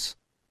Games.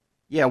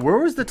 Yeah, where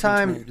was the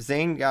time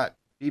Zane got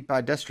beat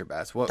by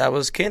Destrabas? What? That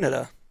was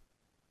Canada.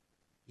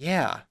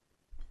 Yeah.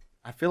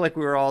 I feel like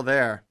we were all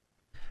there.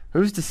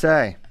 Who's to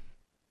say?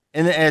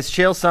 And as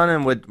Chael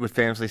Sonnen would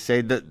famously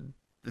say, the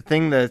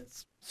thing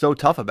that's so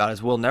tough about it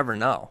is we'll never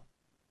know.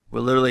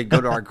 We'll literally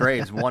go to our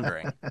graves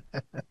wondering.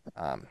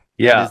 That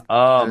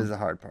is the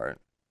hard part.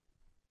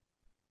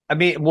 I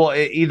mean, well,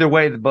 either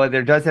way, but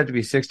there does have to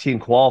be 16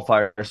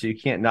 qualifiers, so you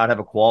can't not have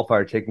a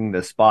qualifier taking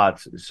the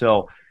spots.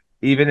 So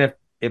even if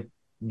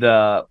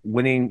the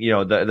winning,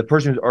 the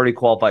person who's already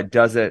qualified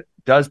does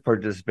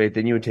participate,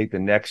 then you would take the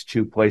next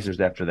 2 placers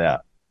after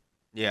that.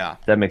 Yeah.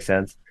 Does that make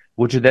sense?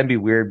 Which would then be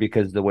weird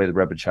because of the way the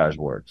repechage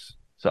works.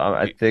 So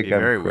I think I'm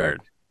very correct.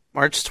 Weird.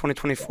 March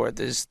 2024,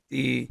 there's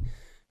the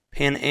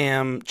Pan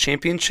Am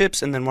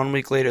Championships, and then 1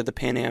 week later, the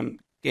Pan Am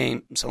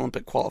Games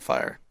Olympic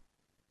qualifier.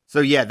 So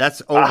yeah,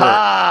 that's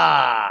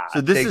over. So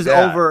this is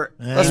over.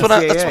 That's what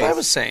I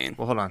was saying.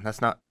 Well, hold on.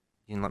 That's not.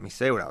 You didn't let me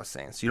say what I was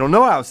saying. So you don't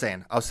know what I was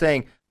saying. I was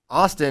saying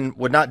Austin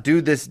would not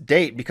do this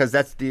date because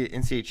that's the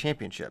NCAA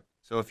championship.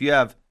 So if you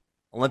have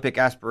Olympic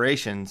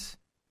aspirations,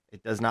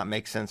 it does not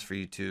make sense for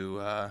you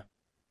to.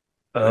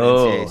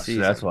 So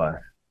that's why.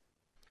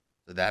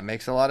 So that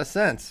makes a lot of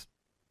sense.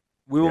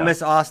 We will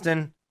miss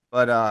Austin,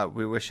 but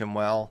we wish him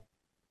well.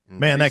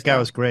 Man, that guy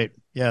was great.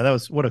 Yeah,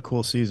 what a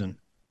cool season.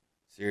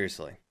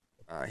 Seriously.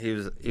 He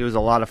was a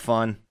lot of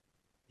fun.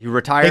 He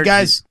retired. Hey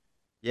guys,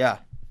 yeah.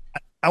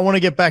 I want to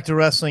get back to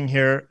wrestling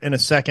here in a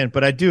second,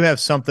 but I do have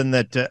something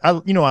that I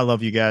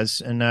love you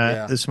guys, and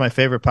this is my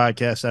favorite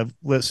podcast. I've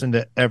listened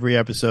to every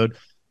episode,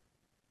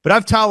 but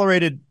I've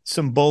tolerated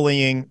some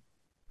bullying.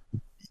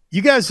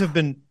 You guys have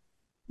been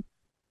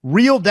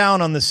real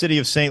down on the city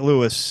of St.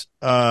 Louis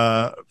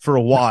for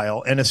a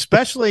while, and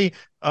especially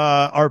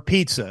our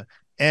pizza.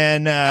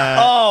 And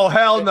oh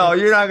hell no,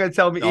 you're not gonna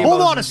tell me.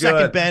 Hold on a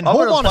second, Ben.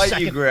 Hold on a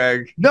second, you,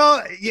 Greg.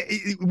 No,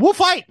 we'll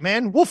fight,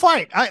 man. We'll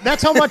fight.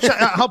 That's how much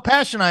how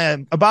passionate I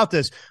am about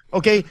this.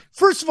 Okay,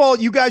 first of all,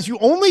 you guys, you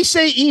only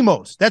say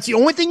emos. That's the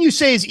only thing you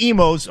say is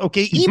emos.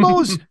 Okay,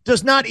 emos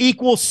does not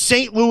equal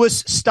St. Louis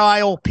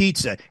style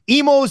pizza.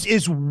 Emos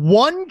is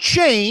one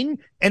chain,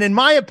 and in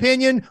my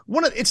opinion,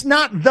 it's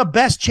not the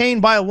best chain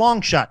by a long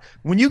shot.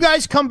 When you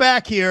guys come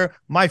back here,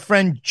 my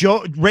friend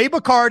Ray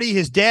Bacardi,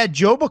 his dad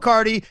Joe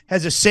Bacardi,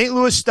 has a St.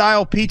 Louis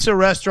style pizza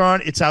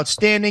restaurant. It's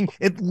outstanding.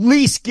 At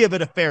least give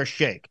it a fair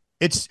shake.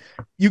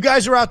 You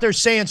guys are out there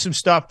saying some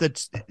stuff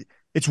that's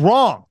It's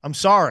wrong. I'm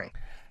sorry.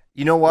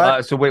 You know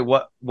what? So wait,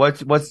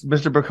 what's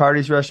Mr.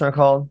 Bacardi's restaurant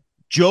called?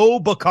 Joe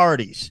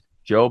Bacardi's.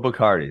 Joe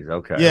Bacardi's.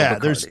 Okay. Yeah,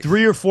 there's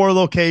 3 or 4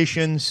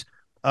 locations.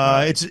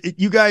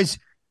 You guys,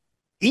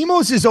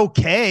 Emo's is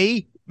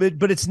okay,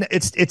 but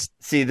it's.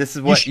 See, this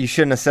is what you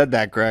shouldn't have said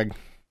that, Greg.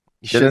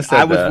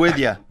 I was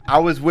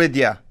with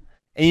you.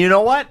 And you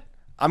know what?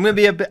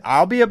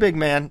 I'll be a big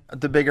man,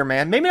 the bigger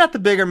man. Maybe not the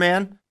bigger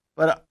man,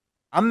 but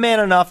I'm man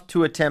enough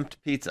to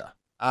attempt pizza.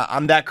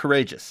 I'm that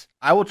courageous.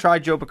 I will try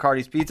Joe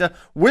Bacardi's pizza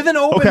with an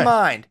open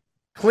mind,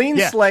 clean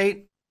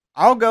slate.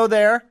 I'll go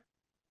there.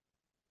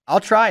 I'll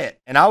try it,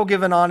 and I will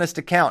give an honest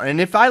account. And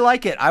if I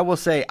like it, I will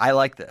say, I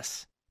like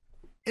this.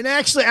 And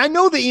actually, I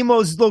know the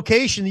Emo's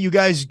location. You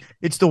guys,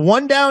 it's the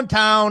one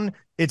downtown.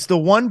 It's the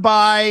one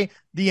by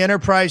the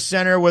Enterprise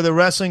Center where the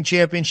wrestling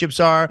championships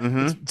are.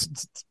 Mm-hmm.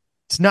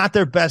 It's not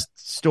their best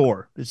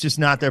store. It's just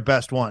not their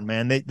best one,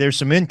 man. There's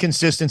some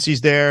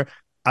inconsistencies there.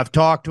 I've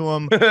talked to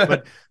them,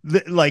 but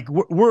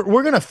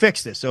we're gonna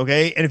fix this,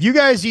 okay? And if you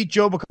guys eat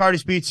Joe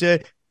Bacardi's pizza,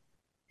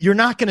 you're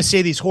not gonna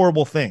say these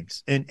horrible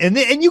things. And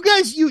you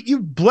guys, you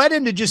bled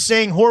into just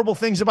saying horrible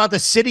things about the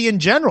city in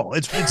general.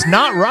 It's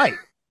not right.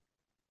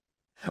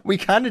 We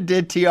kind of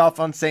did tee off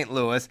on St.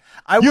 Louis.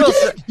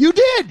 You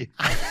did.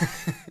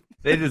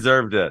 They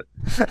deserved it.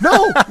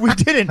 No, we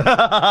didn't.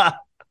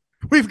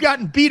 We've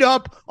gotten beat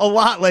up a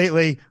lot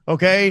lately,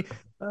 okay?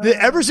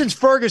 Ever since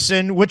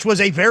Ferguson, which was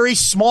a very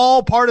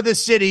small part of the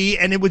city,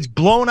 and it was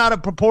blown out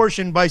of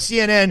proportion by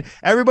CNN,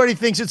 everybody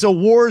thinks it's a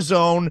war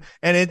zone,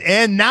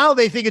 and now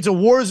they think it's a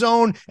war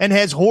zone and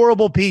has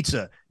horrible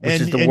pizza.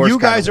 And you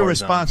guys are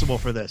responsible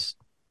for this.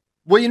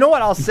 Well, you know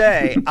what I'll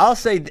say? I'll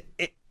say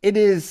it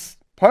is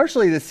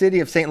partially the city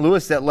of St.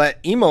 Louis that let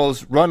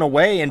Emo's run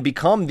away and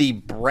become the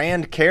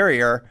brand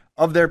carrier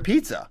of their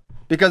pizza.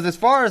 Because as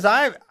far as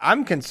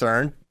I'm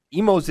concerned,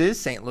 Emo's is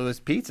St. Louis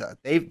pizza.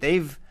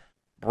 They've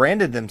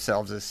branded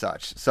themselves as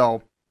such.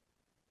 So,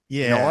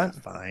 yeah, you know what?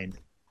 Fine.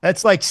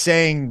 That's like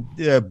saying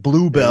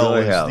Bluebell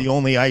is the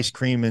only ice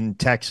cream in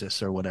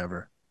Texas or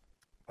whatever.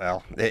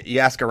 Well, you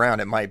ask around,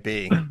 it might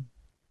be.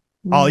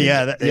 Oh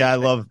yeah, I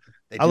love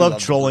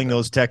trolling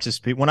those Texas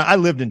people. When I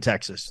lived in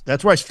Texas,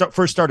 that's where I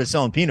first started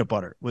selling peanut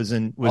butter. Was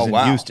in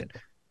Houston.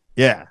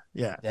 Yeah.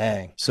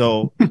 Dang.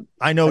 So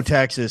I know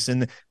Texas,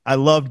 and I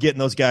loved getting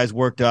those guys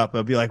worked up.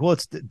 I'd be like, well,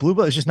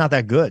 Bluebell is just not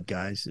that good,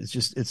 guys. It's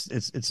just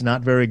it's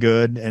not very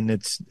good, and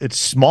it's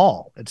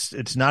small.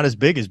 It's not as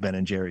big as Ben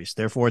and Jerry's.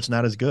 Therefore, it's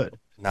not as good.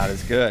 Not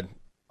as good.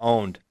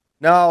 Owned.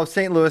 No,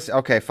 St. Louis.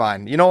 Okay,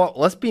 fine. You know what?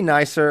 Let's be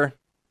nicer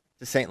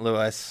to St.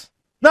 Louis.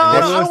 No,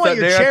 I don't want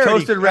your charity.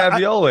 Toasted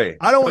ravioli.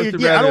 I don't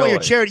want your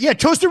charity. Yeah,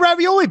 toasted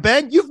ravioli,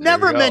 Ben. You've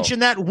never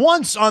mentioned that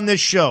once on this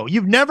show.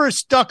 You've never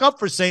stuck up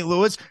for St.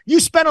 Louis. You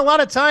spent a lot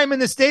of time in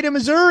the state of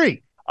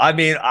Missouri. I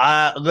mean,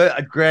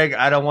 Greg,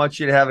 I don't want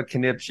you to have a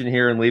conniption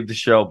here and leave the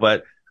show,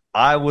 but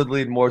I would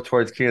lean more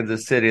towards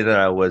Kansas City than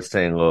I would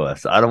St.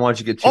 Louis. I don't want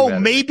you to get too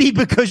mad. Maybe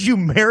because you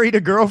married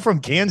a girl from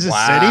Kansas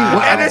City?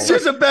 Wow. And it's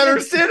just a better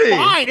city.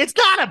 Fine, it's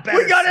not a better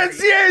We got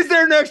NCAAs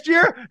there next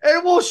year,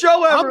 and we'll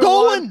show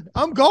everyone.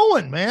 I'm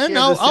going, man.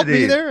 I'll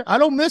be there. I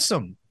don't miss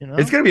them. You know?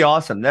 It's going to be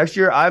awesome. Next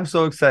year, I'm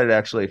so excited,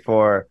 actually,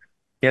 for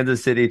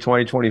Kansas City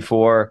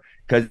 2024,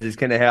 because it's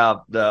going to have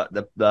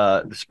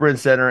the Sprint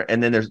Center,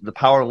 and then there's the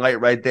Power and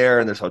Light right there,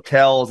 and there's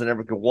hotels, and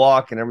everyone can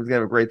walk, and everyone's going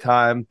to have a great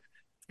time.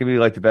 It's going to be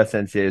like the best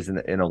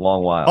NCAAs in a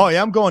long while. Oh,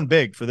 yeah, I'm going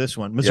big for this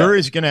one.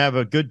 Missouri's going to have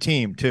a good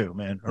team, too,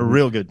 man. A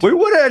real good team. We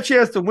would have had a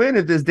chance to win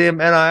if this damn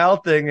NIL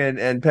thing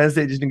and Penn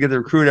State just didn't get to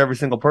recruit every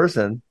single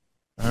person.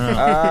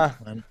 I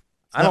don't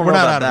know we're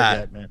not about out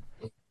that. of it yet, man.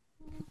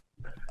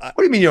 What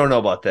do you mean you don't know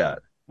about that?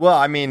 Well,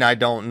 I mean, I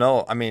don't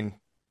know. I mean,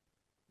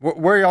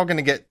 where are y'all going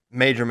to get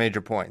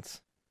major points?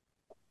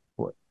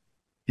 What?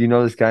 Do you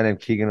know this guy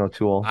named Keegan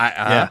O'Toole?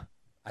 I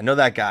know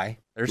that guy.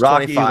 There's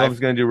Rocky 25. Elam's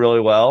going to do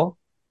really well.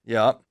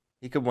 Yep.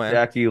 He could win.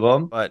 Jack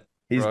Elam, but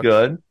he's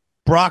good.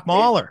 Brock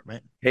Mahler,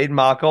 man. Hayden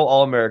Mako,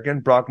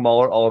 All-American. Brock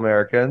Mahler,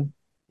 All-American.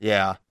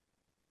 Yeah.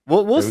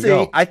 We'll see.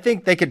 Go. I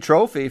think they could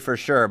trophy for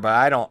sure, but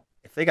I don't.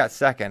 If they got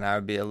second, I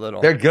would be a little.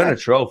 They're gonna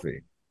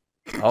trophy.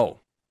 Oh,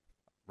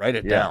 write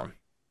it down.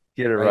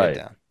 Get it right.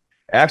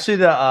 Actually,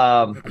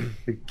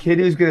 the kid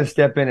who's gonna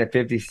step in at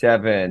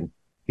 57,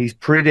 he's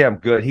pretty damn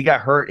good. He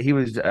got hurt. He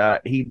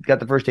got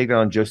the first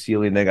takedown on Joe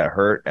Seeley, and then got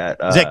hurt at.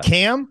 Is that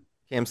Cam?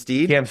 Cam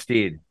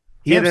Steed.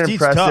 He had an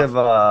impressive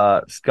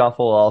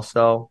scuffle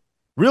also.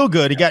 Real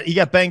good. He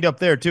got banged up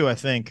there too, I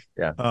think.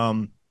 Yeah.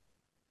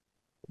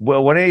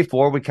 Well,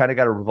 184, we kind of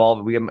got to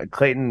revolve. We got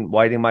Clayton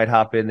Whiting might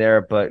hop in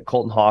there, but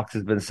Colton Hawks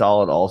has been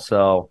solid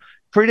also.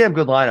 Pretty damn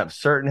good lineup.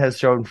 Certain has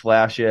shown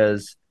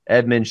flashes.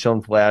 Edmund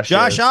shown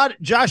flashes.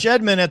 Josh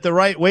Edmund at the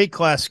right weight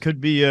class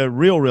could be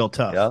real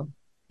tough. Yeah.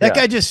 That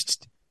guy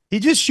just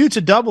shoots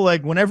a double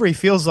leg whenever he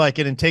feels like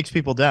it and takes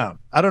people down.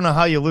 I don't know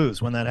how you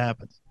lose when that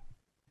happens.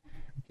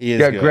 He is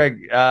good.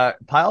 Greg,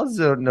 Piles is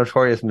a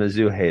notorious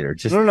Mizzou hater.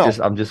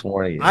 I'm just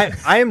warning you.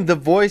 I am the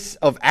voice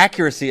of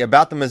accuracy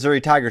about the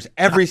Missouri Tigers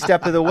every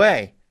step of the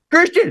way.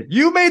 Christian,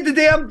 you made the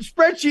damn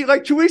spreadsheet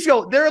like 2 weeks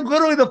ago. They're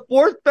literally the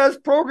fourth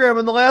best program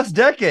in the last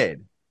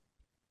decade.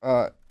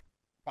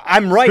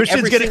 I'm right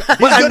every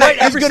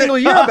single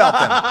year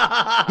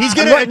about them. He's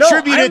going to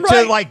attribute it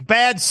to like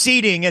bad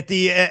seating at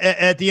the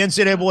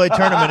NCAA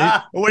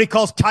tournament, or what he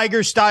calls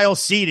Tiger-style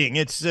seating.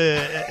 It's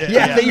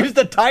they use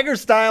the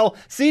Tiger-style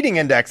seating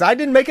index. I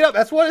didn't make it up.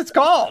 That's what it's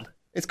called.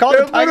 It's called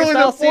They're the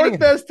Tiger-style seating. They're the fourth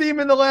best team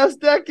in the last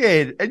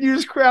decade, and you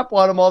just crap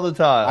on them all the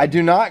time. I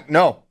do not.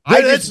 No,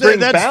 I just bring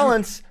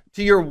balance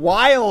to your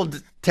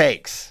wild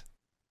takes.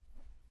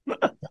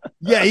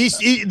 Yeah,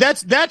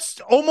 that's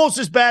almost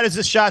as bad as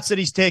the shots that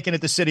he's taken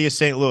at the city of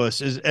St.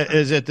 Louis is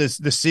at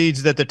the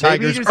seeds that the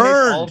Tigers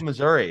earned. All of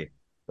Missouri,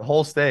 the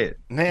whole state.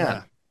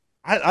 Man,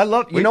 I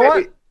love. You know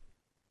what?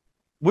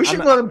 We should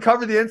let them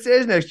cover the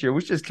NCAAs next year.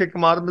 We should just kick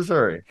them out of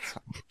Missouri.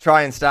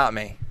 Try and stop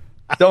me.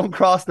 Don't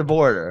cross the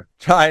border.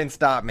 Try and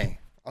stop me.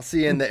 I'll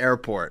see you in the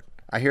airport.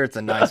 I hear it's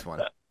a nice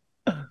one.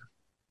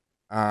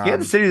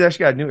 Kansas City's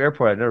actually got a new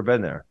airport. I've never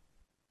been there.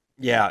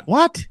 Yeah.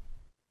 What?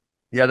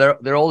 Yeah,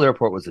 their old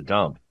airport was a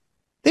dump.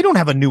 They don't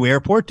have a new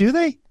airport, do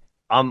they?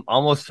 I'm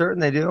almost certain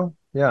they do.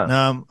 Yeah.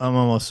 No, I'm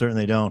almost certain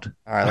they don't.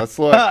 All right, let's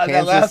look.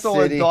 That last one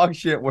was dog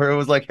shit where it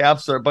was like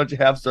a bunch of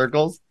half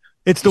circles.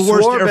 It's the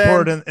worst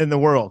airport in the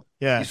world.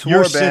 Yeah,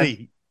 your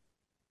city.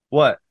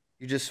 What?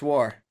 You just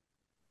swore.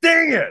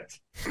 Dang it!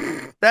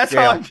 That's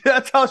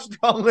how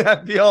strongly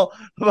I feel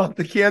about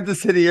the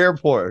Kansas City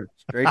airport.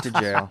 Straight to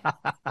jail.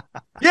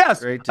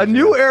 Yes,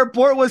 new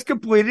airport was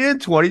completed in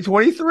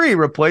 2023,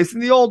 replacing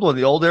the old one.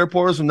 The old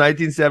airport was from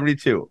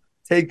 1972.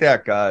 Take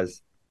that,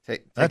 guys.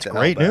 That's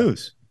great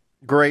news.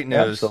 Great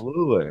news.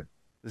 Absolutely.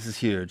 This is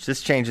huge.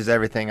 This changes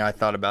everything I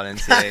thought about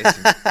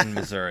NCAAs in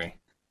Missouri.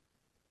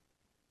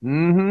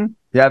 Mm-hmm.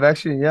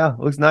 Yeah,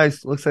 looks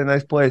nice. Looks like a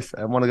nice place.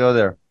 I want to go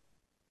there.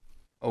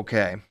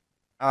 Okay.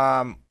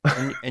 And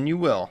you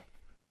will.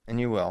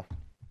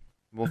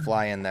 We'll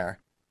fly in there.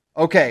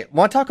 Okay,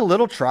 want to talk a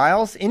little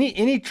trials?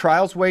 Any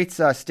trials weights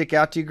stick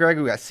out to you, Greg?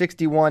 We got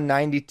 61,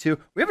 92.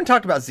 We haven't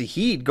talked about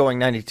Zahid going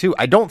 92.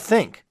 I don't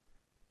think.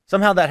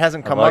 Somehow that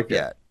hasn't come up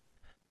yet.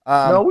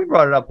 No, we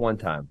brought it up one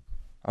time.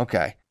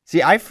 Okay.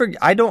 See, I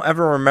don't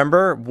ever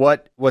remember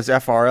what was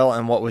FRL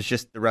and what was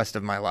just the rest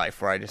of my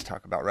life, where I just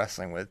talk about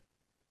wrestling with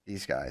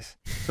these guys.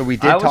 So we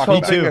did talk about. I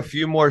was hoping a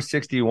few more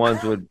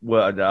 61s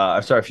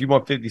a few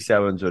more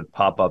 57s would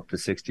pop up to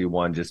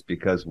 61 just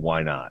because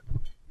why not?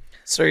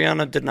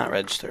 Suriano did not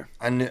register.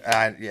 I knew,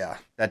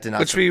 that did not.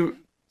 Which we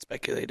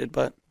speculated,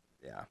 but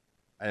yeah,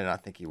 I did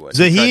not think he would.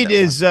 Zahid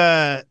is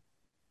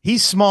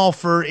he's small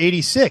for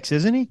 86,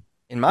 isn't he?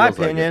 In my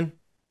opinion,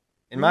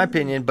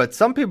 but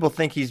some people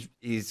think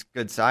he's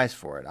good size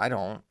for it. I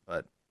don't,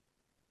 but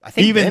I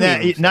think even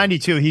that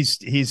 92,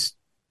 he's.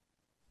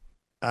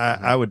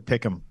 I would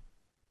pick him.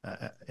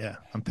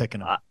 I'm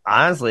picking him.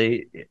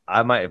 Honestly,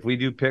 I might. If we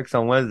do picks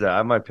on Wednesday,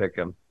 I might pick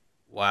him.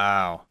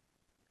 Wow.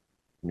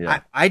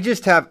 Yeah. I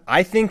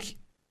think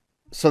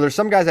so. There's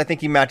some guys I think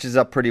he matches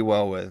up pretty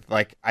well with.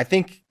 Like, I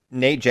think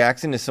Nate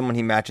Jackson is someone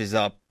he matches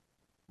up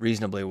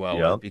reasonably well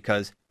with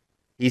because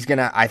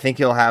I think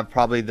he'll have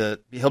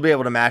he'll be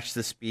able to match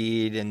the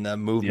speed and the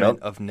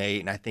movement of Nate.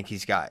 And I think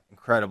he's got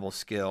incredible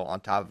skill on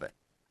top of it.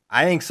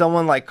 I think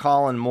someone like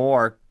Colin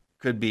Moore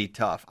could be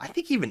tough. I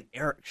think even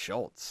Eric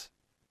Schultz.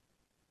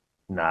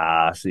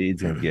 Nah,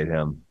 Seed's going to get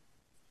him.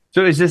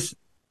 So this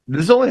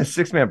is only a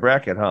 6-man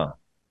bracket, huh?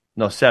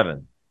 No,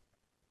 7.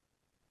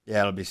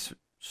 Yeah, it'll be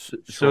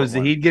so is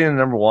Zahid getting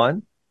number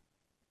 1?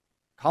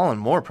 Colin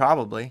Moore,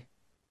 probably.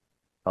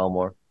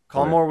 Colin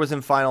Moore was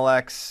in Final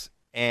X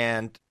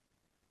and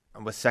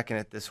was second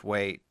at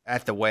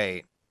the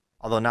weight,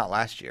 although not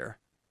last year,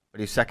 but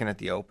he was second at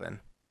the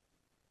Open.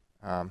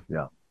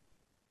 Yeah.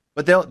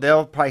 But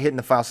they'll probably hit in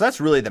the final. So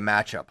that's really the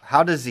matchup.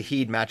 How does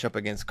Zahid match up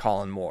against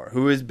Colin Moore,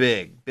 who is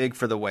big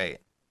for the weight?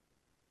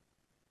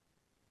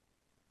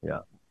 Yeah.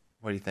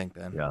 What do you think,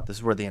 Ben? Yeah. This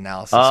is where the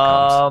analysis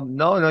comes.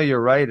 No, you're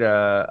right.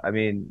 I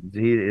mean,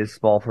 Zahid is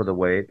small for the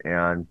weight,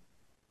 and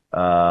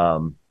I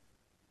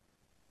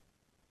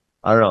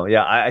don't know.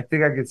 Yeah, I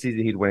think I could see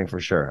Zahid winning for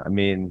sure. I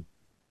mean,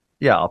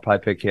 yeah, I'll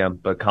probably pick him,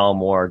 but Colin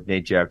Moore,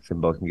 Nate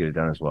Jackson both can get it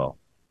done as well.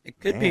 It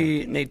could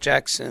be Nate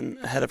Jackson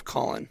ahead of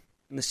Colin.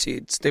 In the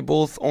seeds, they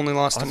both only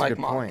lost to Mike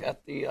Mock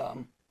at the.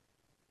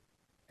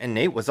 And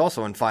Nate was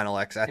also in Final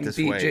X at this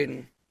weight.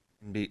 Jaden.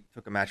 And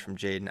took a match from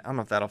Jaden. I don't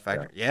know if that'll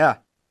factor. Yeah,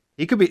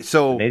 he could be.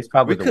 So Nate's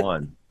probably the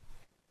one.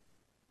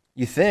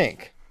 You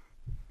think?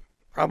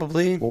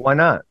 Probably. Well, why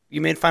not?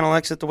 You made Final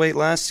X at the weight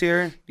last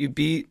year. You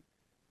beat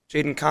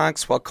Jaden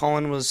Cox while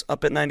Colin was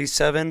up at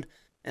 97,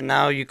 and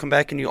now you come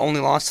back and you only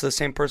lost to the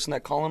same person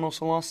that Colin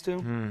also lost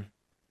to.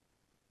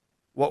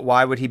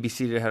 Why would he be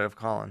seated ahead of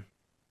Colin?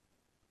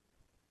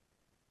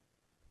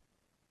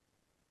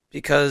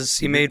 Because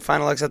he made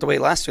Final X at the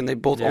weight last year, and they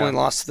both only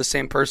lost to the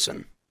same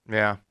person.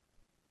 Yeah.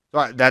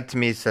 So that to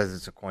me says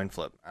it's a coin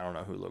flip. I don't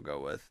know who they'll go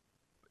with.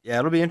 Yeah,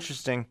 it'll be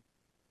interesting.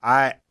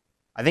 I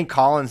think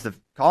Colin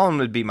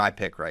would be my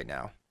pick right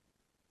now.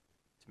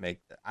 To make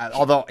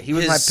although he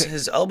was my pick.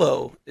 His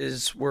elbow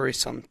is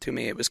worrisome to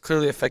me. It was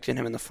clearly affecting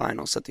him in the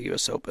finals at the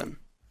U.S. Open.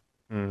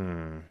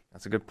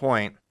 That's a good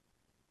point.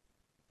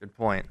 Good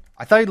point.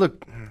 I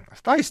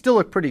thought he still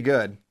looked pretty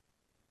good.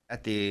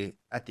 at the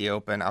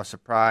Open. I was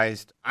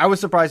surprised. I was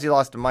surprised he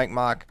lost to Mike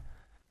Mock,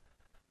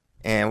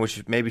 and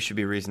which maybe should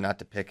be reason not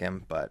to pick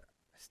him. But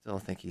I still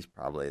think he's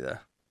probably the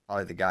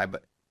guy.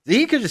 But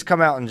he could just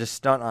come out and just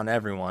stunt on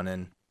everyone,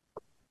 and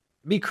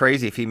it'd be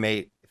crazy if he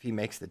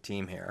makes the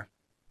team here.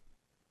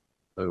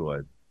 It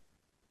would.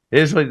 It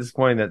is really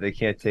disappointing that they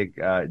can't take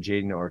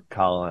Jaden or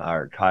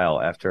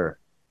Kyle after.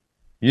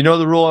 You know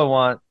the rule I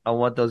want. I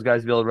want those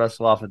guys to be able to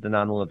wrestle off at the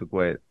non-Olympic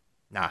weight.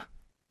 Nah.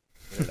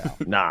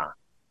 Nah.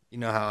 You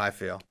know how I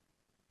feel.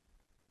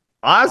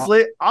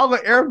 Honestly, I'll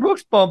let Aaron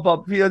Brooks bump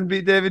up if he doesn't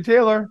beat David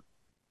Taylor.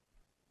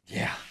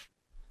 Yeah.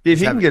 See if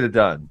he can get it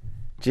done.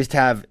 Just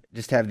have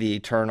the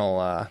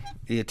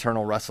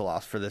eternal wrestle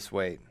offs for this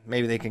weight.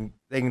 Maybe they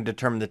can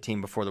determine the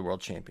team before the World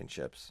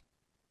Championships.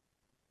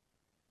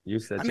 You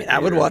said. I mean, I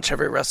would watch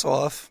every wrestle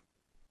off.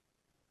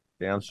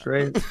 Damn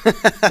straight.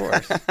 Of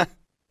course.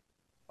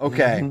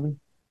 Okay.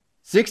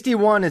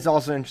 61 is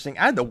also interesting.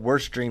 I had the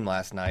worst dream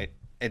last night.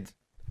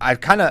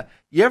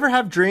 You ever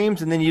have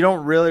dreams and then you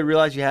don't really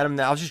realize you had them?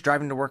 I was just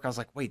driving to work. I was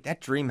like, wait,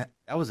 that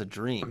was a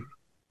dream.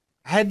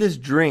 I had this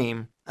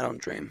dream. I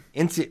don't dream.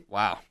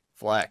 Wow.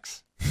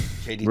 Flex.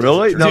 JD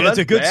really? No, that's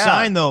a good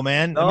sign though,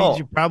 man. No. That means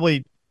you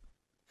probably,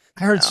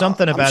 I heard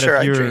something about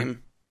I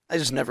dream. I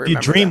just never. If you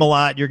dream a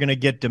lot, you're going to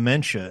get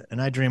dementia, and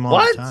I dream all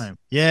the time.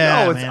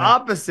 Yeah, no, it's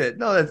opposite.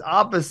 No, that's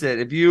opposite.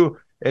 If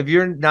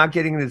you're not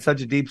getting into such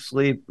a deep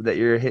sleep that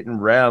you're hitting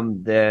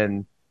REM,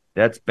 then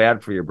that's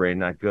bad for your brain,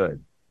 not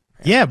good.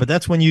 Yeah, but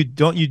that's when you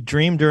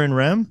dream during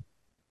REM.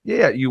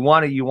 Yeah, you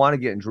want to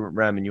get in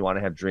REM and you want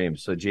to have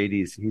dreams. So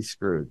he's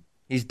screwed.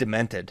 He's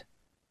demented.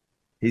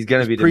 He's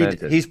going to be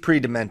demented. He's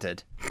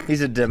pre-demented.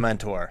 He's a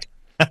dementor.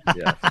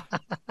 Yeah.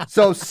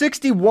 So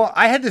 61.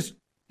 I had this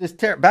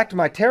back to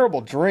my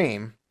terrible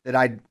dream that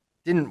I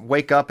didn't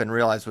wake up and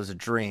realize was a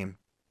dream.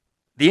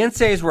 The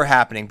NCAAs were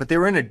happening, but they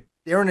were in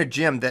a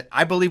gym that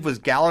I believe was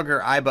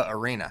Gallagher-Iba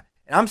Arena.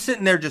 And I'm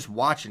sitting there just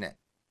watching it.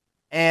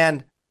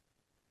 And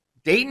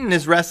Dayton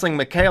is wrestling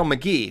Mikhail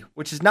McGee,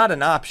 which is not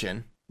an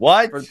option.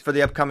 What? For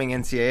the upcoming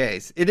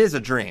NCAAs. It is a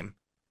dream.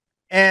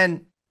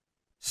 And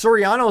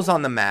Soriano's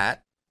on the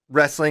mat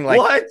wrestling like...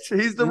 What?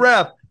 He's the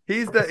ref.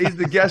 He's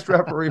the guest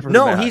referee for the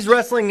No, match. he's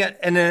wrestling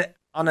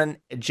on an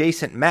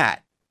adjacent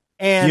mat.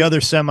 And the other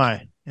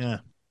semi, yeah.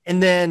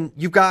 And then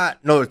you've got,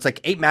 it's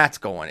like 8 mats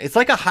going. It's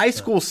like a high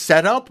school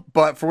setup,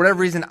 but for whatever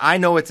reason, I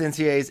know it's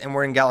NCAAs and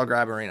we're in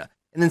Gallagher-Iba Arena.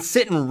 And then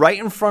sitting right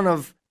in front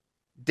of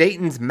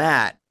Dayton's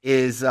mat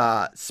is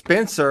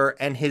Spencer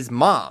and his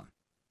mom.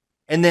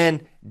 And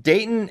then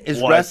Dayton is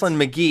wrestling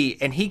McGee,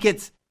 and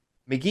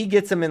McGee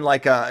gets him in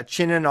like a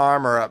chin and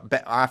arm or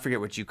I forget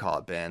what you call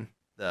it, Ben.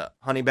 The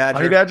honey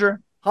badger?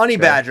 Honey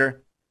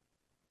badger.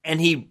 And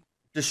he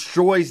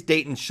destroys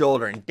Dayton's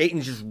shoulder, and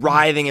Dayton's just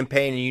writhing in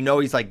pain,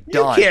 and he's like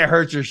done. You can't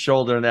hurt your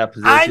shoulder in that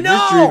position. I know.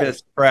 This dream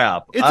is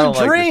crap. It's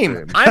a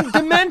dream. I'm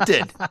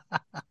demented.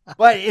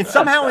 But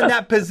somehow in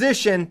that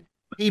position,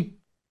 he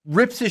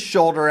rips his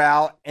shoulder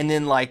out, and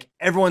then like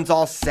everyone's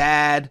all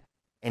sad,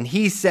 and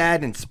he's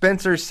sad, and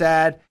Spencer's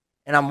sad,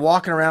 and I'm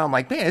walking around. I'm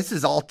like, man, this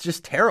is all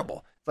just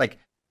terrible. It's like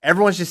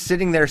everyone's just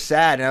sitting there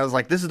sad, and I was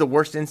like, this is the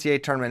worst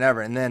NCAA tournament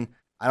ever. And then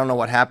I don't know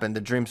what happened.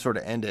 The dream sort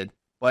of ended.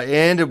 But it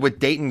ended with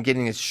Dayton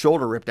getting his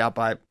shoulder ripped out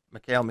by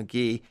Mikhail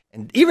McGee.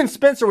 And even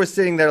Spencer was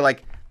sitting there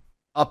like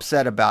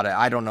upset about it.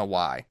 I don't know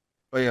why.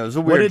 But yeah, it was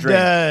a weird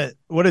dream.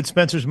 What did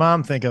Spencer's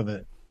mom think of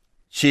it?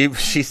 She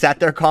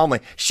sat there calmly.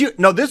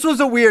 This was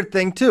a weird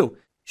thing too.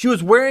 She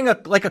was wearing a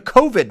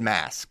COVID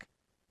mask.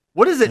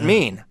 What does it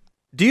mean?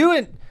 Do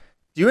you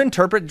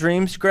interpret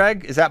dreams,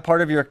 Greg? Is that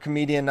part of your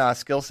comedian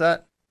skill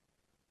set?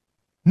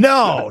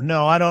 No,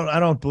 I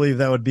don't believe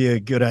that would be a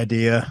good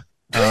idea.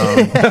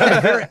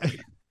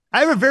 I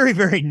have a very,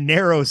 very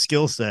narrow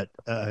skill set,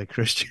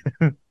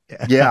 Christian.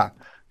 Yeah.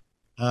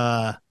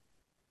 So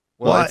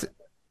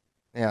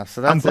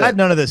I'm glad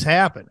none of this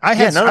happened. I've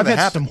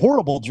had some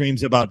horrible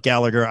dreams about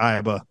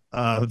Gallagher-Iba,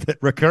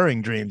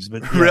 recurring dreams,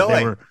 but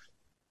really,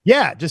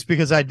 just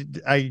because I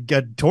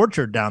got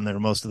tortured down there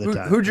most of the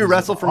time. Who'd you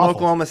wrestle from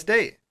Oklahoma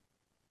State?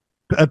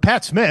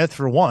 Pat Smith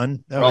for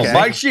one. Okay.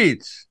 Mike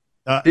Sheets.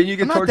 Didn't you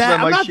get tortured by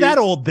Mike Sheets? I'm not that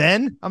old,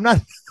 Ben. I'm not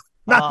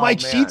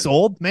Mike Sheets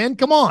old, man.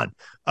 Come on.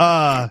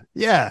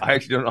 Yeah. I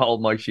actually don't know how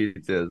old Mike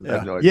Sheets is. I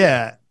have no idea.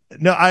 Yeah.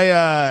 No,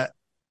 I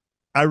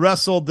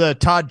wrestled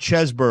Todd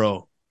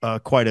Chesborough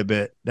quite a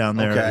bit down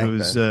there,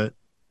 who's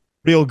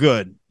real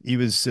good. He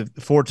was a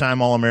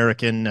 4-time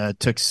All-American,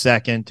 took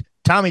second.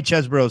 Tommy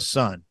Chesborough's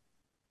son.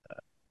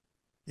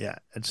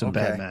 Had some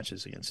bad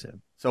matches against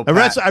him. So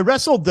I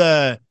wrestled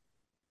Dayton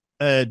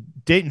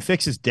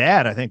Fix's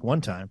dad, I think,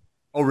 one time.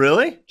 Oh,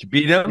 really? Did you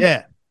beat him?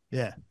 Yeah.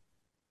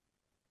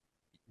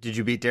 Did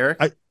you beat Derek?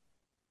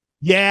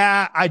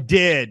 Yeah, I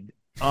did.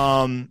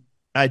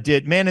 I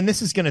did, man. And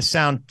this is going to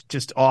sound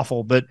just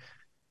awful, but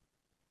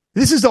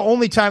this is the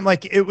only time.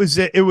 Like it was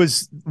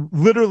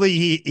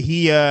literally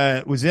he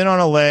was in on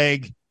a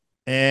leg,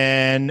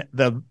 and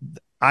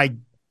I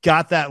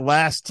got that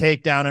last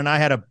takedown, and I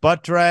had a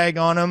butt drag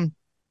on him,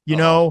 you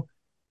know,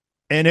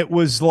 and it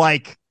was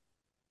like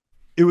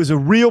it was a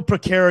real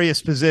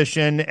precarious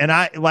position. And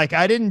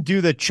I didn't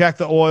do the check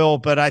the oil,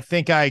 but I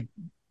think I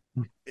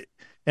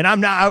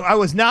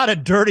was not a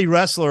dirty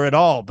wrestler at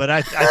all, but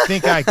I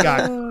think I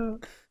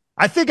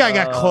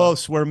got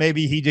close where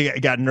maybe he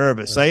got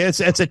nervous. Like,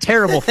 it's a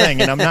terrible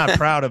thing, and I'm not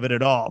proud of it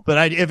at all.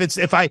 But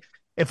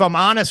if I'm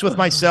honest with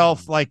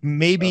myself, like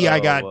maybe I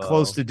got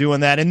close to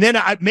doing that, and then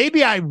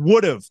maybe I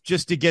would have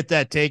just to get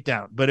that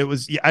takedown. But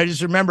I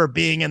just remember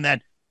being in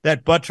that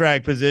butt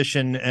drag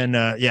position, and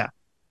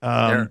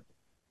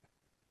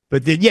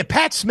But then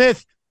Pat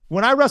Smith,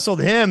 when I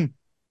wrestled him,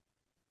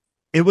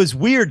 it was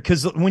weird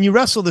because when you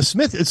wrestle the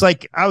Smith, it's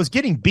like I was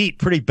getting beat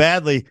pretty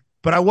badly,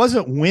 but I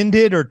wasn't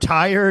winded or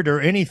tired or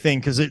anything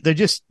because they're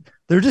just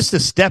a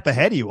step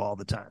ahead of you all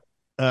the time.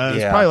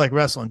 It's probably like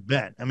wrestling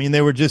Ben. I mean,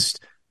 they were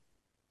just.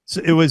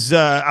 So it was.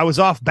 I was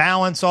off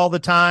balance all the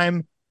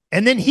time,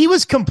 and then he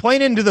was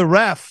complaining to the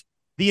ref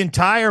the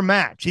entire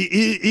match.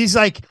 He's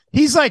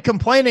like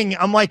complaining.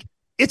 I'm like,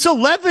 it's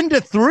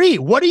 11-3.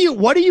 What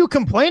are you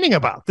complaining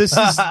about? This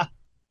is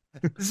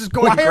this is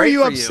going. Why are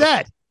you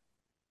upset?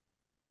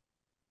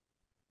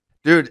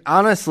 Dude,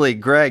 honestly,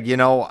 Greg,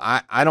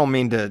 I don't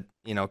mean to,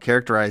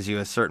 characterize you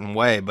a certain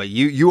way, but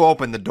you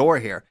opened the door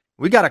here.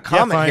 We got a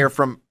comment here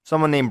from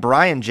someone named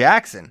Brian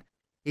Jackson.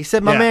 He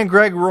said, my man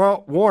Greg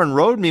Warren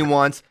rode me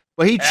once,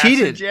 but he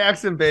cheated.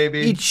 Jackson,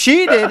 baby. He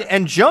cheated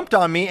and jumped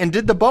on me and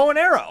did the bow and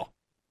arrow.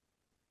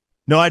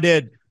 No, I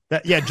did.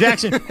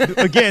 Jackson,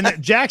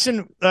 again,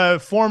 Jackson,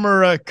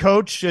 former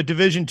coach,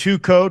 Division II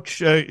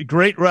coach,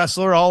 great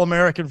wrestler,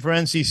 All-American for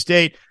NC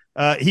State.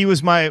 He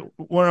was one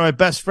of my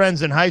best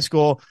friends in high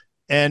school.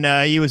 And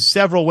he was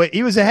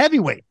he was a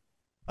heavyweight.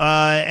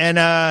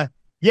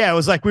 It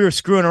was like we were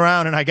screwing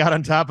around, and I got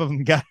on top of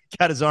him, got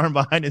his arm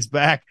behind his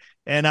back.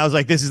 And I was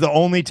like, this is the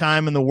only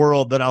time in the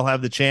world that I'll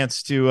have the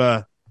chance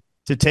to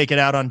take it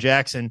out on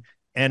Jackson.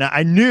 And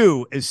I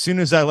knew as soon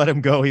as I let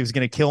him go, he was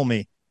going to kill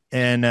me.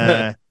 And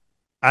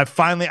I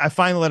finally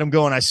let him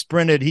go, and I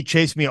sprinted. He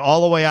chased me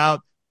all the way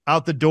out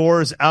the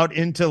doors, out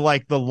into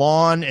like the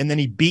lawn, and then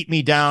he beat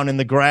me down in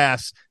the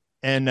grass.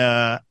 And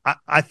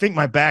I think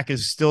my back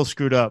is still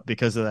screwed up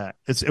because of that.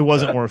 It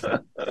wasn't worth it.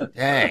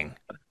 Dang.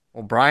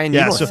 Well, Brian, you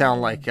don't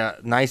sound like a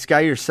nice guy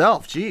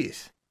yourself.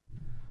 Jeez.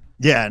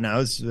 Yeah, no,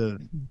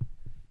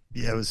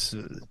 it was.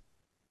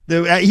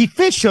 He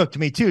fish hooked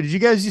me too. Did you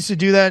guys used to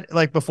do that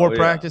like before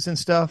practice and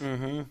stuff?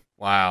 Mm-hmm.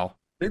 Wow.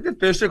 I think the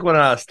fish hook went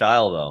out of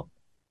style though.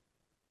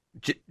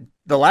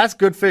 The last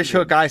good fish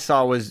hook I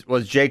saw was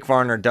Jake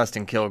Varner,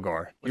 Dustin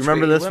Kilgore. You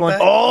remember this one?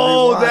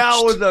 Oh, that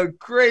was a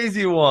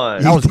crazy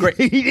one. That was great.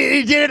 He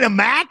did it in a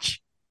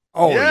match?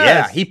 Oh,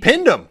 yeah. He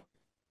pinned him.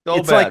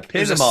 It's like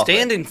a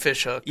standing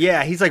fish hook.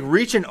 Yeah, he's like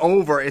reaching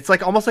over. It's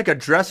like almost like a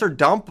dresser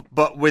dump,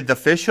 but with the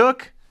fish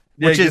hook,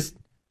 which is,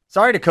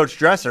 sorry to Coach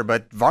Dresser,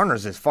 but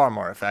Varner's is far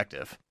more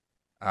effective.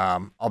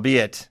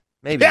 Albeit,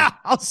 maybe. Yeah,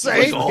 I'll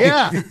say.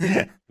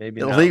 Yeah.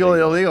 Maybe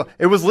illegal.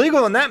 It was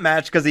legal in that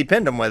match because he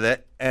pinned him with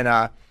it.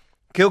 And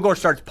Kilgore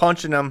starts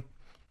punching him.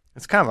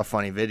 It's kind of a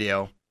funny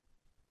video,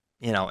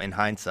 in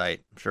hindsight.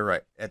 I'm sure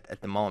right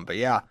at the moment. But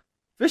yeah,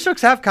 fish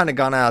hooks have kind of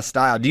gone out of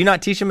style. Do you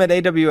not teach them at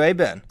AWA,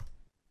 Ben?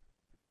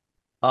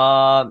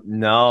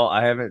 No,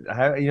 I haven't.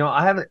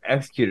 I haven't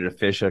executed a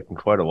fish hook in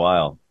quite a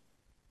while.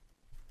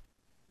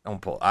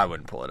 I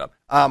wouldn't pull it up.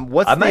 I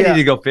might need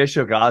to go fish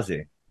hook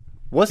Ozzy.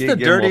 What's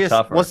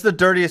the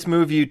dirtiest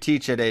move you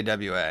teach at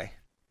AWA?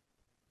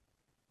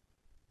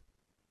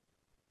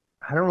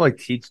 I don't really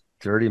teach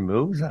dirty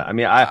moves. I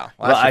mean,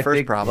 I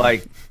think problem.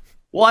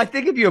 I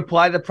think if you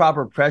apply the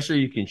proper pressure,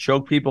 you can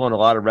choke people in a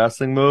lot of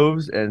wrestling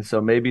moves. And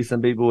so maybe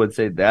some people would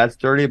say that's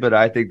dirty, but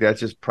I think that's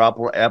just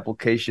proper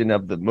application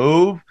of the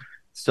move.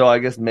 So I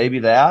guess maybe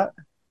that.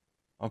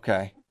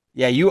 Okay.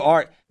 Yeah, you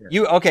are.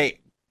 Okay.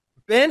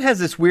 Ben has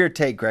this weird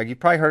take, Greg. You've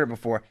probably heard it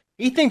before.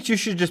 He thinks you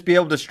should just be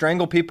able to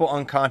strangle people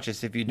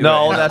unconscious if you do it.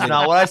 No, that's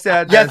not what I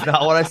said. That's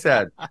not what I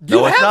said.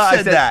 You have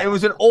said that. It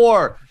was an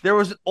or. There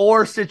was an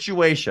or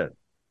situation.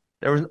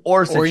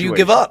 Or you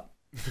give up.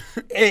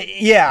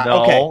 Yeah.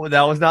 No, okay.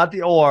 That was not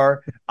the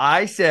or.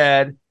 I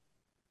said,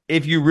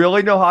 if you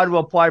really know how to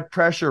apply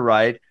pressure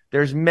right,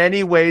 there's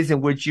many ways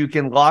in which you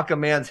can lock a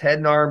man's head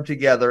and arm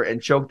together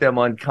and choke them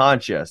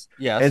unconscious.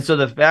 Yes. And so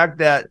the fact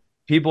that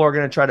people are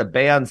going to try to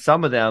ban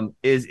some of them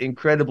is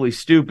incredibly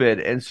stupid.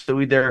 And so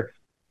either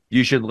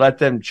you should let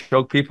them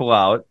choke people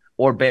out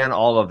or ban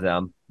all of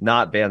them,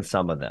 not ban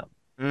some of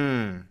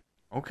them.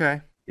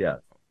 Okay. Yeah.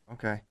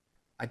 Okay.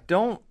 I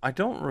don't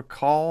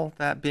recall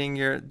that being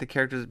the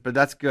characters, but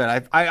that's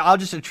good. I'll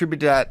just attribute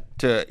that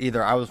to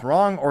either I was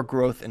wrong or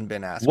growth in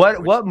Ben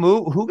Askren. What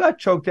move? Who got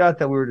choked out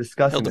that we were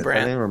discussing? Hildebrand.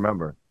 I don't even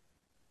remember.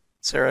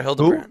 Sarah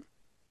Hildebrand.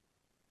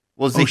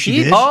 Was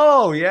Zahid?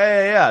 Oh,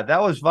 yeah.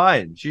 That was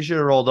fine. She should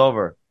have rolled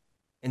over.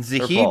 And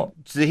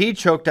Zahid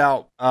choked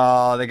out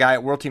the guy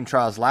at World Team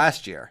Trials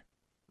last year.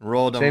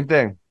 Same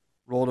thing.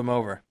 Rolled him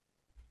over.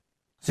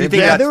 So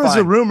there was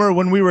a rumor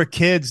when we were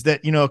kids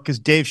that, because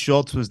Dave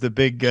Schultz was the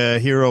big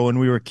hero when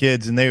we were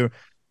kids, and there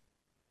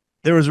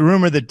was a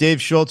rumor that Dave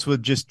Schultz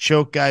would just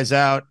choke guys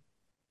out,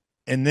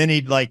 and then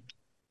he'd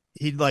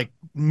he'd like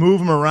move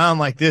him around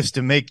like this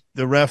to make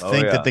the ref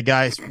think that the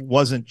guy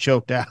wasn't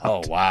choked out.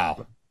 Oh,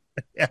 wow.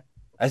 Yeah.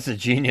 That's a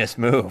genius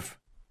move.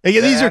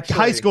 Yeah, these are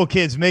high school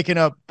kids making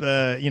up,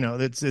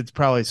 it's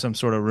probably some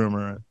sort of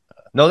rumor.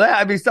 No,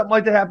 something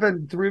like that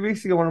happened 3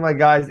 weeks ago. One of my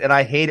guys, and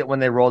I hate it when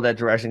they roll that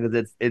direction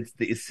because it's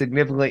the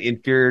significantly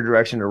inferior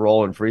direction to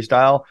roll in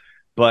freestyle.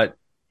 But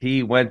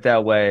he went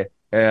that way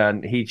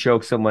and he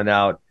choked someone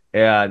out,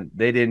 and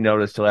they didn't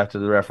notice till after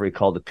the referee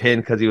called the pin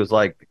because he was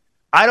like,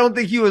 I don't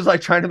think he was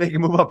like trying to make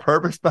him move on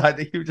purpose, but I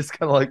think he was just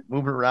kind of like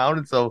moving around,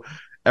 and so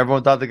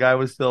everyone thought the guy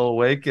was still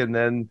awake, and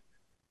then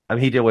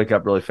he did wake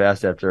up really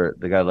fast after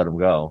the guy let him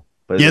go.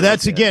 But yeah,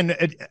 that's again.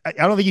 I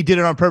don't think he did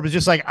it on purpose.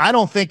 Just like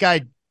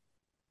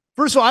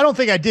first of all, I don't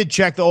think I did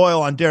check the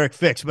oil on Derek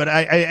Fix, but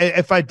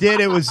if I did,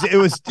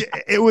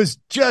 it was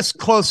just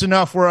close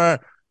enough where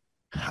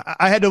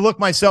I had to look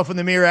myself in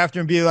the mirror after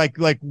and be like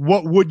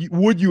what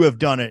would you have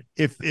done it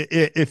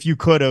if you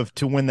could have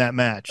to win that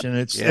match? And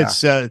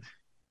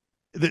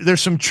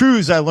there's some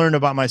truths I learned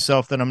about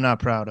myself that I'm not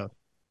proud of.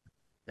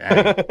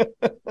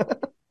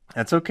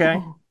 That's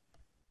okay.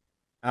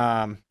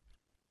 All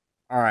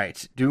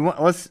right.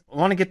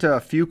 Want to get to a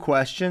few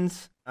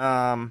questions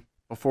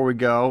before we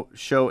go?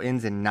 Show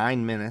ends in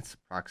 9 minutes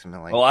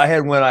approximately. Oh, I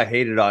had one I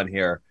hated on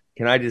here.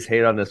 Can I just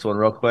hate on this one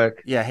real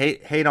quick? Yeah,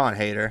 hate on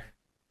hater.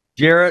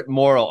 Jarrett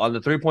Morrill on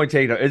the 3-point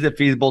takedown. Is it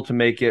feasible to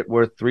make it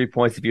worth 3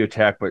 points if you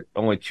attack, but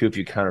only 2 if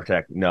you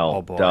counterattack?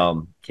 No,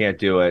 dumb. Can't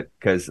do it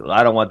because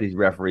I don't want these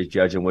referees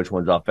judging which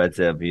one's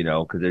offensive,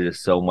 because they're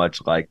just so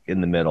much like in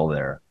the middle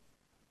there.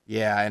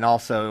 Yeah, and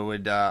also it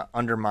would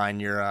undermine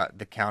your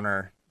the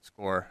counter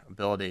score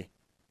ability,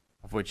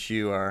 of which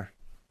you are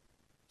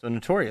so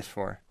notorious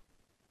for.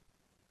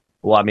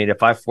 Well, I mean,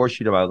 if I force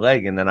you to my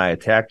leg and then I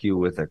attack you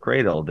with a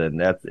cradle, then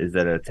is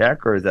that an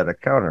attack or is that a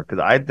counter?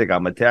 Because I think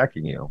I'm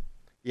attacking you.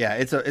 Yeah,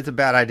 it's a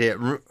bad idea.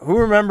 Who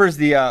remembers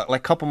the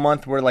couple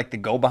months where like the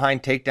go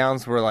behind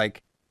takedowns were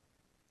like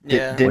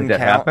didn't count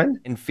happen?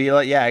 And feel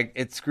it? Yeah,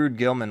 it screwed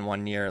Gilman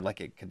one year like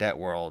at Cadet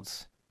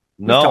Worlds.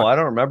 I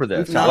don't remember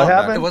this. No, what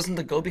happened? It wasn't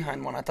the go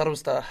behind one. I thought it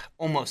was the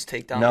almost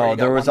takedown. No,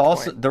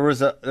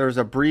 there was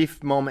a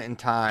brief moment in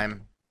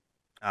time.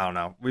 I don't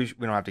know. We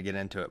don't have to get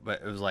into it,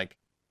 but it was like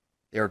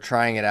they were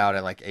trying it out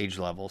at like age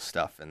level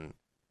stuff, and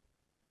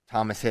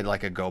Thomas hit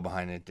like a go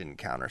behind and it didn't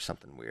count or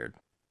something weird.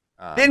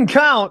 Didn't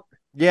count.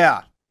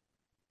 Yeah,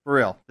 for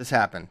real. This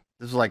happened.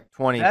 This was like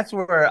 20. That's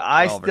where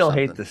I still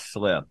hate the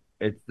slip.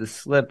 The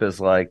slip is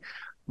like,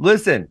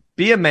 listen,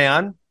 be a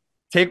man,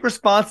 take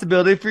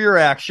responsibility for your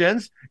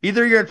actions.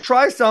 Either you're going to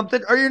try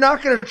something or you're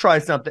not going to try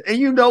something. And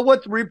you know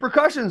what the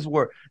repercussions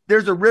were.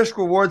 There's a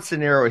risk-reward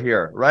scenario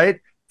here,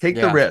 right? Take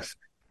the risk.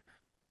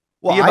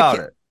 Well, be about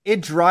it.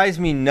 It drives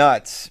me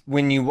nuts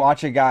when you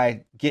watch a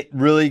guy get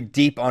really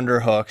deep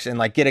underhooks and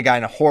like get a guy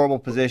in a horrible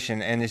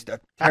position and just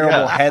a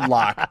terrible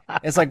headlock.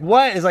 It's like,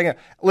 what? It's like,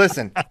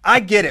 listen, I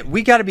get it.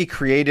 We got to be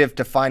creative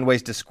to find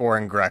ways to score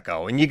in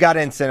Greco, and you got to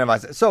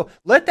incentivize it. So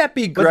let that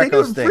be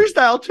Greco's thing.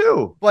 Freestyle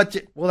too. But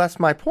that's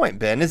my point,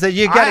 Ben. Is that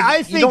you got?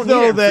 I think you don't need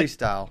it in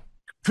freestyle.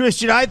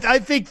 Christian, I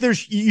think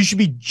you should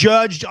be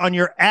judged on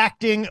your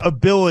acting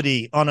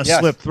ability on a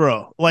slip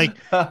throw. Like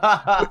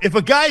if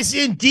a guy's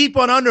in deep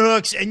on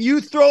underhooks and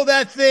you throw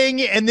that thing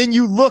and then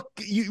you look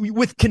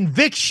with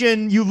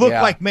conviction, you look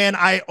like, man,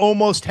 I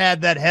almost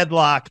had that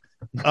headlock.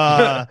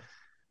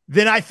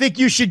 Then I think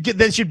you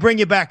should bring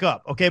you back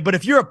up. Okay. But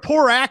if you're a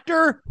poor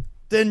actor,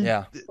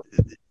 then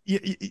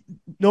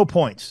no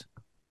points.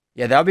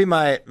 Yeah, that would be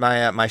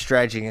my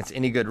strategy against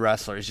any good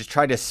wrestler is just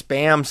try to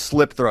spam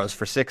slip throws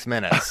for 6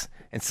 minutes.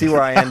 And see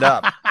where I end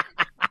up.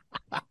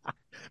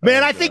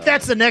 Man, I think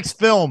that's the next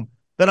film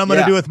that I'm going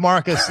to do with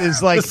Marcus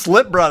is like the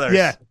Slip Brothers.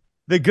 Yeah,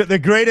 the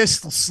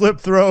greatest slip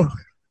throw.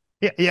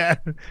 Yeah,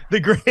 the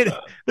greatest.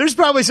 There's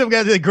probably some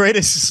guy the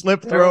greatest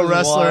slip throw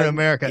wrestler in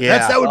America.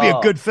 Yeah. That would be a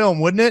good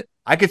film, wouldn't it?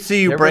 I could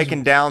see you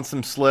breaking down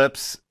some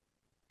slips.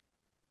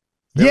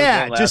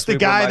 Yeah, just the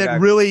guy that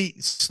really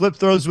slip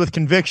throws with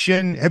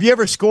conviction. Have you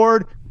ever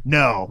scored?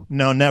 No,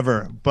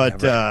 never.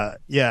 But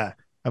never.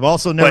 I've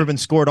also never been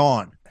scored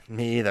on.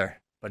 Me either.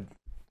 But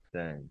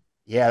dang.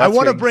 Yeah, I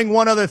want to bring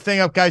one other thing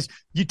up, guys.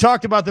 You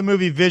talked about the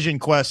movie Vision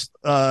Quest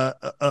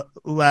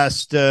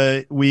last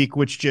week,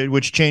 which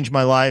changed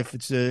my life.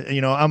 It's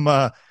I'm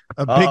a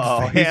big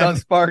fan. He's on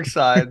Spark's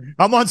side.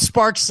 I'm on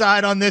Spark's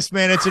side on this,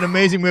 man. It's an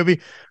amazing movie.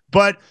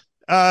 But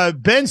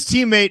Ben's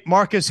teammate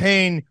Marcus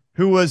Hayne,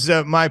 who was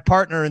my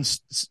partner in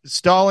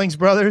Stallings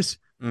Brothers.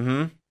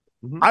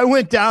 Mm-hmm. I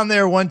went down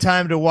there one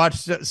time to watch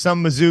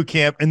some Mizzou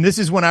camp, and this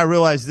is when I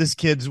realized this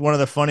kid's one of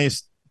the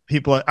funniest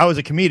people. I was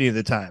a comedian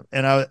at the time,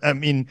 and I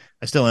mean,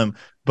 I still am,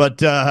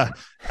 but I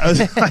was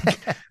like,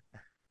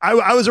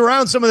 I was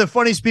around some of the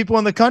funniest people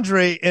in the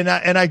country, and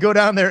I go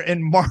down there,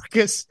 and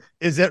Marcus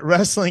is at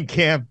wrestling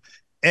camp,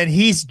 and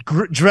he's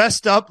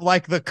dressed up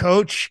like the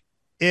coach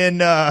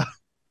in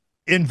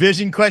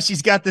Vision Quest.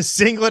 He's got the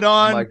singlet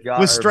on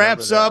with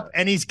straps up,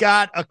 and he's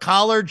got a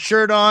collared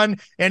shirt on,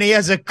 and he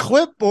has a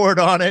clipboard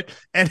on it,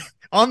 and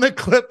on the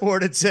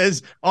clipboard it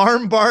says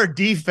armbar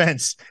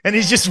defense, and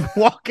he's just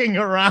walking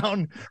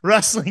around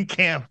wrestling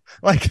camp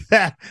like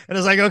that. And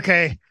it's like,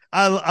 okay,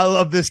 I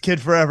love this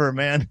kid forever,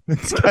 man.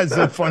 This guy's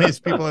the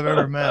funniest people I've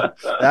ever met.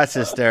 That's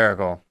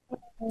hysterical.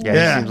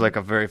 Yeah, he seems like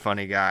a very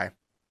funny guy.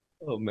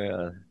 Oh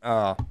man.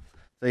 Oh.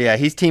 So yeah,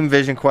 he's Team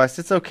Vision Quest.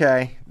 It's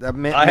okay.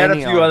 I had a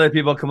few other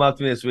people come up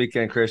to me this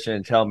weekend, Christian,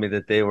 and tell me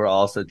that they were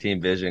also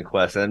Team Vision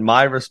Quest. And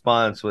my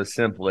response was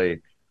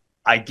simply,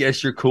 I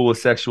guess you're cool with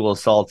sexual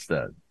assaults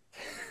then.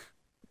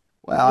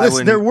 Well,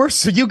 listen, there were,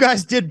 so you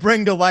guys did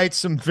bring to light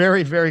some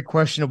very, very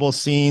questionable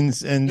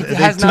scenes, and it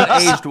has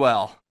not aged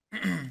well.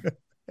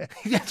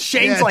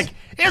 Shane's like,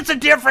 it's a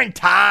different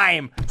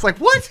time. It's like,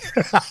 what?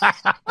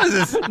 What is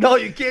this? No,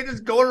 you can't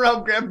just go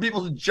around grabbing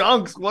people's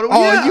junks. What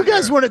are we? You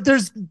guys want to?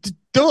 There's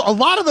a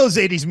lot of those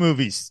 '80s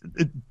movies.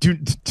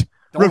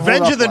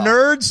 Revenge of the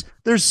Nerds.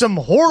 There's some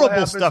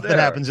horrible stuff that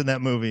happens in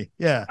that movie.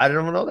 Yeah, I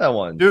don't know that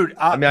one, dude.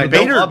 I mean, I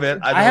don't love it.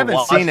 I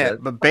haven't seen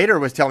it, but Bader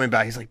was telling me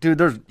about it. He's like,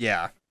 dude,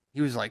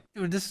 he was like,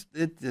 dude,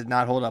 it did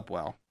not hold up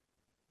well.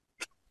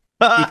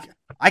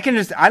 I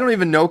don't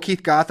even know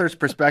Keith Gothard's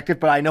perspective,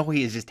 but I know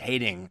he is just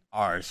hating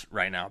ours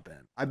right now,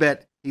 Ben. I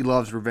bet he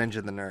loves Revenge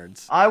of the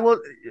Nerds. I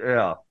will,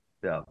 yeah.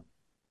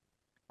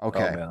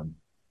 Okay.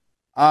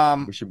 Oh,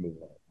 man. We should move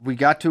on. We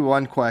got to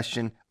one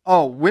question.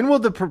 Oh, when will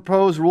the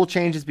proposed rule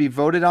changes be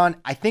voted on?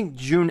 I think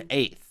June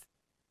 8th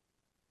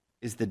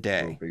is the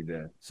day. Big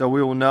day. So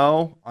we will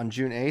know on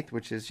June 8th,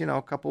 which is,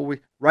 a couple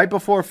weeks, right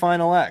before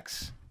Final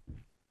X,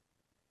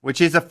 which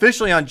is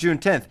officially on June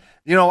 10th.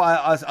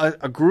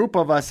 A group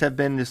of us have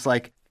been just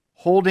like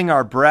holding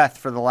our breath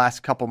for the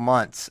last couple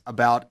months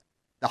about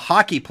the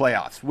hockey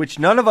playoffs, which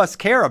none of us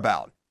care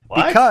about.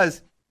 What?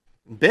 Because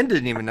Ben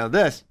didn't even know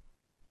this.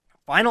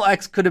 Final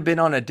X could have been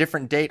on a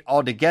different date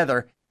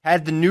altogether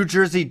had the New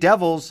Jersey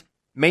Devils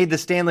made the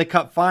Stanley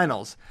Cup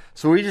Finals.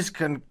 So we just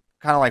kind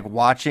of like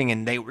watching,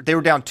 and they were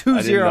down 2-0.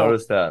 I didn't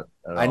notice that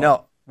at all. I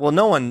know. Well,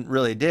 no one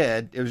really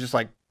did. It was just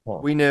like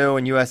we knew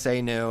and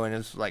USA knew, and it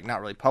was like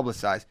not really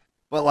publicized.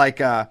 But like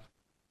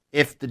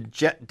if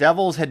the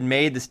Devils had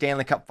made the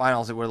Stanley Cup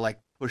Finals, it would have like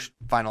pushed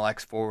Final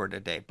X forward a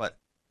day. But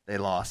they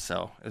lost,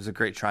 so it was a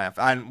great triumph.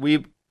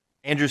 And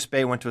Andrew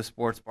Spey went to a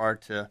sports bar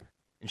to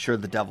ensure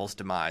the Devils'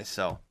 demise.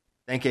 So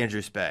thank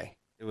Andrew Spey.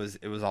 It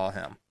was all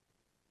him.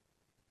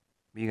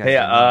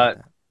 Hey,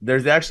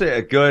 there's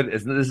actually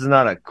this is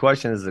not a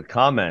question, this is a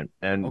comment,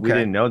 and we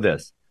didn't know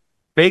this.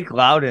 Fake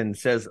Loudon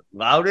says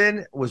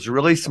Loudon was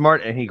really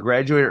smart and he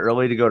graduated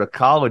early to go to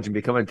college and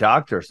become a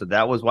doctor. So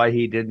that was why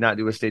he did not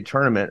do a state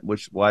tournament,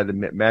 which why the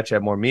match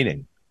had more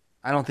meaning.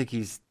 I don't think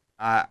he's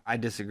I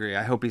disagree.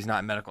 I hope he's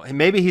not medical.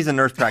 Maybe he's a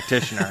nurse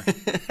practitioner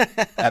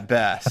at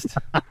best.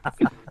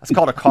 That's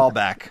called a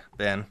callback,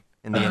 Ben,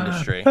 in the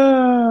industry.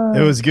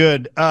 It was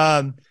good.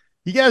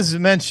 You guys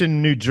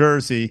mentioned New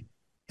Jersey.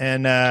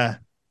 And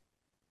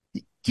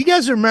do you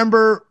guys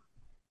remember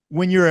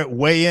when you're at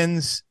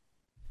weigh-ins,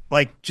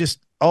 like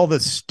just all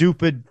the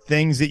stupid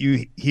things that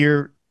you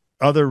hear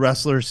other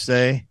wrestlers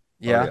say?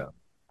 Yeah. Oh,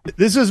 yeah.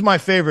 This is my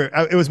favorite.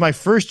 It was my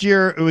first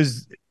year. It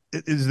was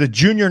the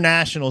Junior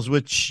Nationals,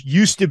 which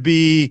used to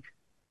be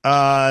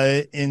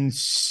in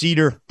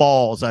Cedar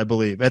Falls, I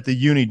believe, at the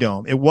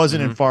Unidome. It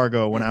wasn't in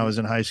Fargo when I was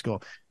in high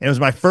school. And it was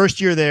my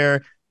first year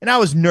there, and I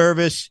was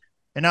nervous,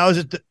 and I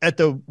was at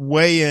the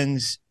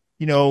weigh-ins,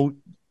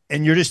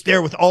 and you're just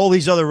there with all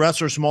these other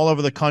wrestlers from all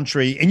over the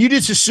country, and you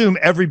just assume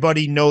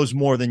everybody knows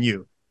more than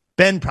you.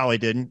 Ben probably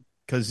didn't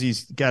because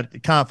he's got the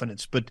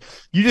confidence, but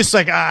you just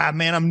like,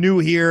 man, I'm new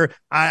here.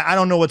 I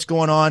don't know what's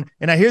going on.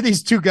 And I hear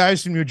these two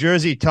guys from New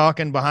Jersey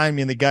talking behind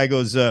me, and the guy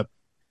goes, the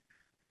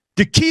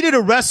key to the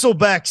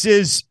WrestleBacks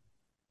is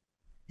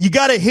you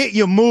got to hit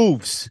your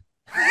moves.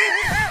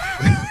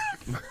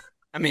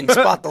 I mean,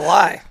 spot the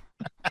lie.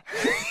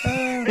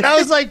 And I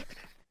was like,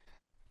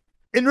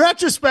 in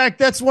retrospect,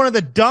 that's one of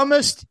the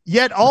dumbest,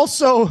 yet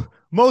also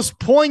most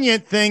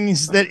poignant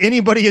things that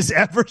anybody has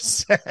ever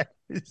said.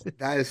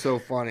 That is so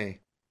funny.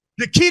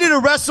 The key to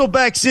the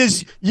WrestleBacks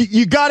is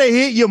you got to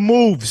hit your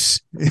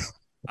moves.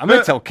 I'm going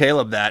to tell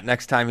Caleb that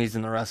next time he's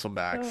in the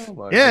WrestleBacks.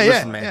 Oh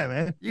Listen,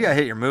 man. You got to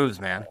hit your moves,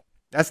 man.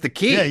 That's the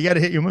key. Yeah, you got to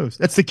hit your moves.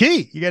 That's the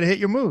key. You got to hit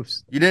your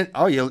moves. You didn't?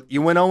 Oh,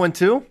 you went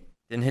 0-2?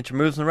 Didn't hit your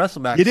moves in the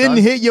WrestleBacks. You didn't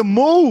hit your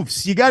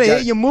moves. You got to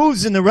hit your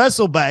moves in the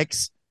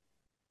WrestleBacks.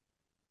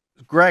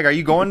 Greg, are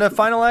you going to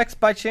Final X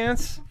by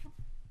chance?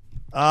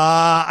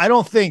 I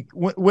don't think.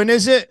 When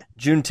is it?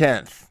 June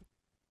 10th.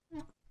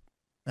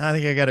 I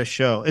think I got a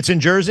show. It's in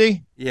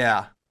Jersey?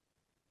 Yeah.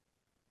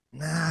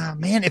 Nah,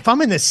 man, if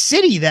I'm in the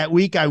city that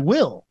week, I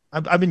will.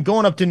 I've been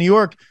going up to New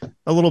York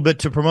a little bit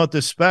to promote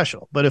this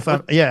special. But if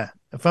I'm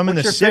in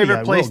the city,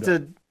 I will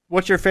go.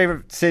 What's your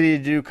favorite city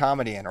to do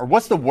comedy in? Or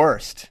what's the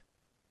worst?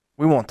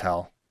 We won't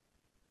tell.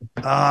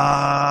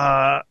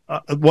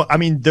 Well, I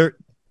mean,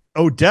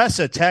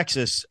 Odessa,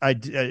 Texas, I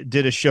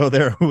did a show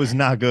there. It was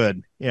not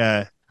good.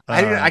 Yeah.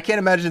 I can't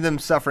imagine them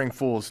suffering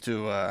fools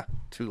too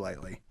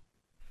lightly.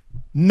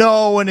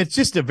 No, and it's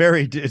just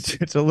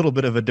it's a little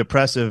bit of a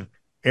depressive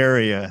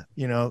area.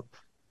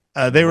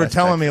 They were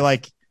telling me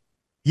like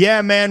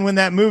Yeah, man. When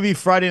that movie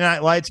Friday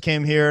Night Lights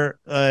came here,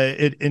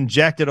 it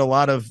injected a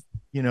lot of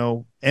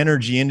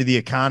energy into the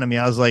economy.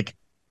 I was like,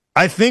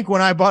 I think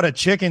when I bought a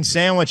chicken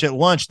sandwich at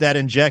lunch, that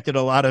injected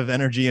a lot of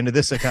energy into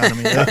this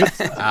economy.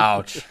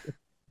 Ouch.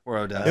 Poor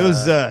Odessa. It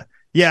was,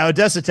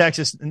 Odessa,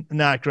 Texas,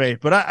 not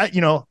great. But I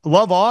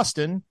love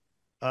Austin.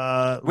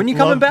 When you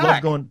coming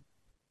back?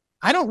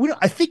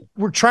 I think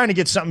we're trying to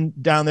get something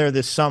down there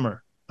this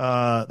summer.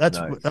 That's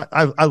nice.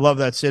 I love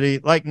that city.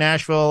 Like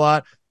Nashville a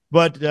lot,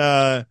 but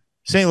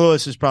St.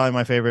 Louis is probably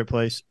my favorite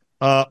place.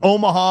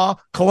 Omaha,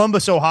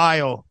 Columbus,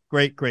 Ohio,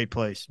 great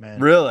place, man.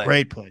 Really,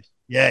 great place.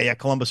 Yeah.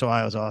 Columbus,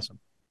 Ohio is awesome.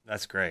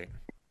 That's great.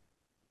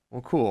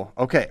 Well, cool.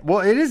 Okay.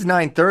 Well, it is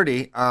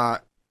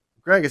 9:30.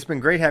 Greg, it's been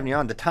great having you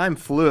on. The time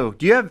flew.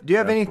 Do you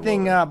have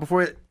anything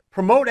before?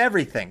 Promote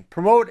everything.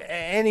 Promote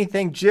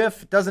anything.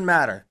 Jif, doesn't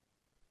matter.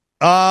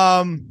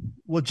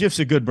 Well, Jif's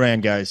a good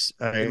brand, guys.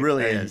 It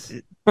really is.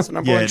 It's the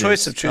number one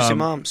choice of choosy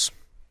moms.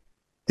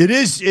 It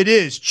is.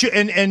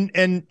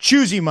 And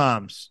choosy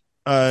moms,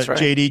 right.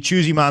 JD,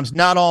 choosy moms,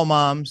 not all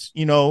moms,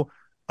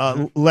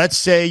 let's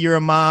say you're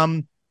a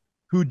mom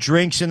who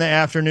drinks in the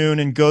afternoon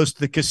and goes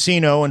to the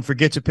casino and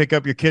forgets to pick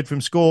up your kid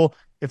from school.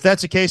 If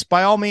that's the case,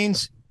 by all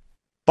means,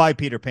 buy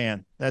Peter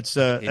Pan. That's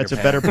a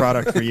better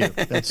product for you.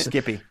 That's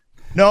Skippy.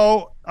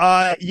 No,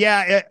 I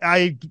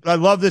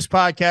love this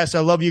podcast.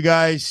 I love you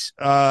guys.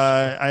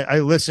 I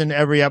listen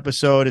every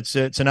episode. It's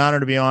an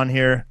honor to be on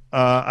here.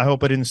 I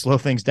hope I didn't slow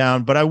things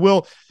down, but I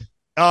will.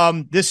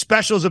 This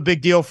special is a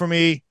big deal for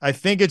me. I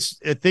think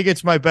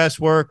it's my best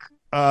work.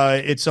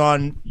 It's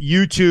on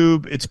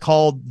YouTube. It's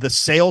called The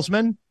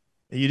Salesman.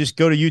 You just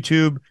go to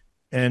YouTube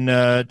and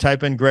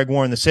type in Greg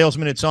Warren, The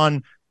Salesman. It's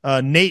on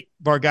Nate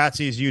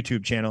Bargatze's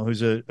YouTube channel,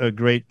 who's a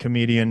great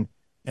comedian,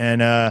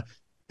 and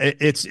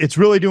it's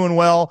really doing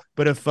well.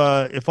 But if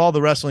all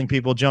the wrestling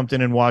people jumped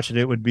in and watched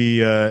it, I'd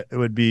be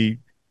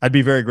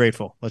very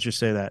grateful. Let's just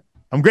say that.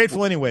 I'm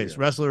grateful anyways.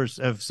 Wrestlers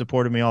have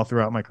supported me all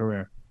throughout my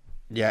career.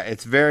 Yeah,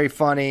 it's very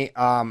funny.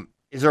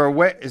 Is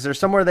there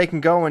somewhere they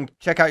can go and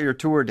check out your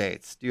tour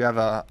dates? Do you have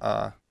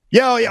a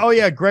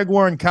Yeah,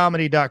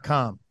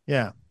 GregWarrenComedy.com.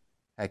 Yeah.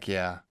 Heck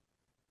yeah.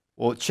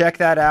 Well, check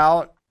that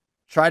out.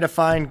 Try to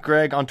find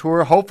Greg on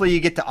tour. Hopefully you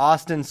get to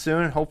Austin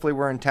soon. Hopefully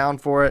we're in town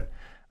for it.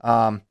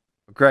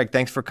 Greg,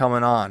 thanks for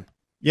coming on.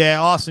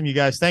 Yeah, awesome, you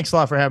guys. Thanks a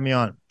lot for having me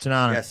on. It's an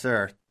honor. Yes,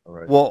 sir. All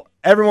right. Well,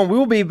 everyone, we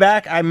will be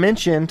back. I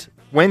mentioned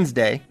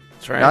Wednesday.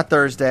 That's right. Not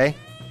Thursday.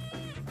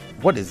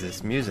 What is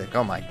this music?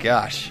 Oh, my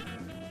gosh.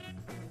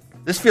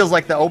 This feels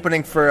like the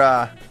opening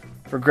for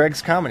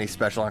Greg's comedy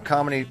special on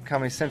Comedy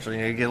Central.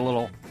 You get a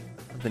little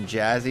something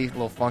jazzy, a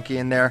little funky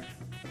in there.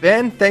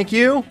 Ben, thank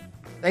you.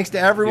 Thanks to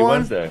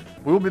everyone. See you Wednesday.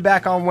 We will be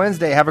back on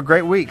Wednesday. Have a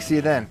great week. See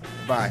you then.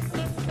 Bye.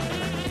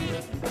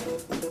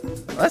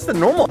 That's the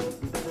normal.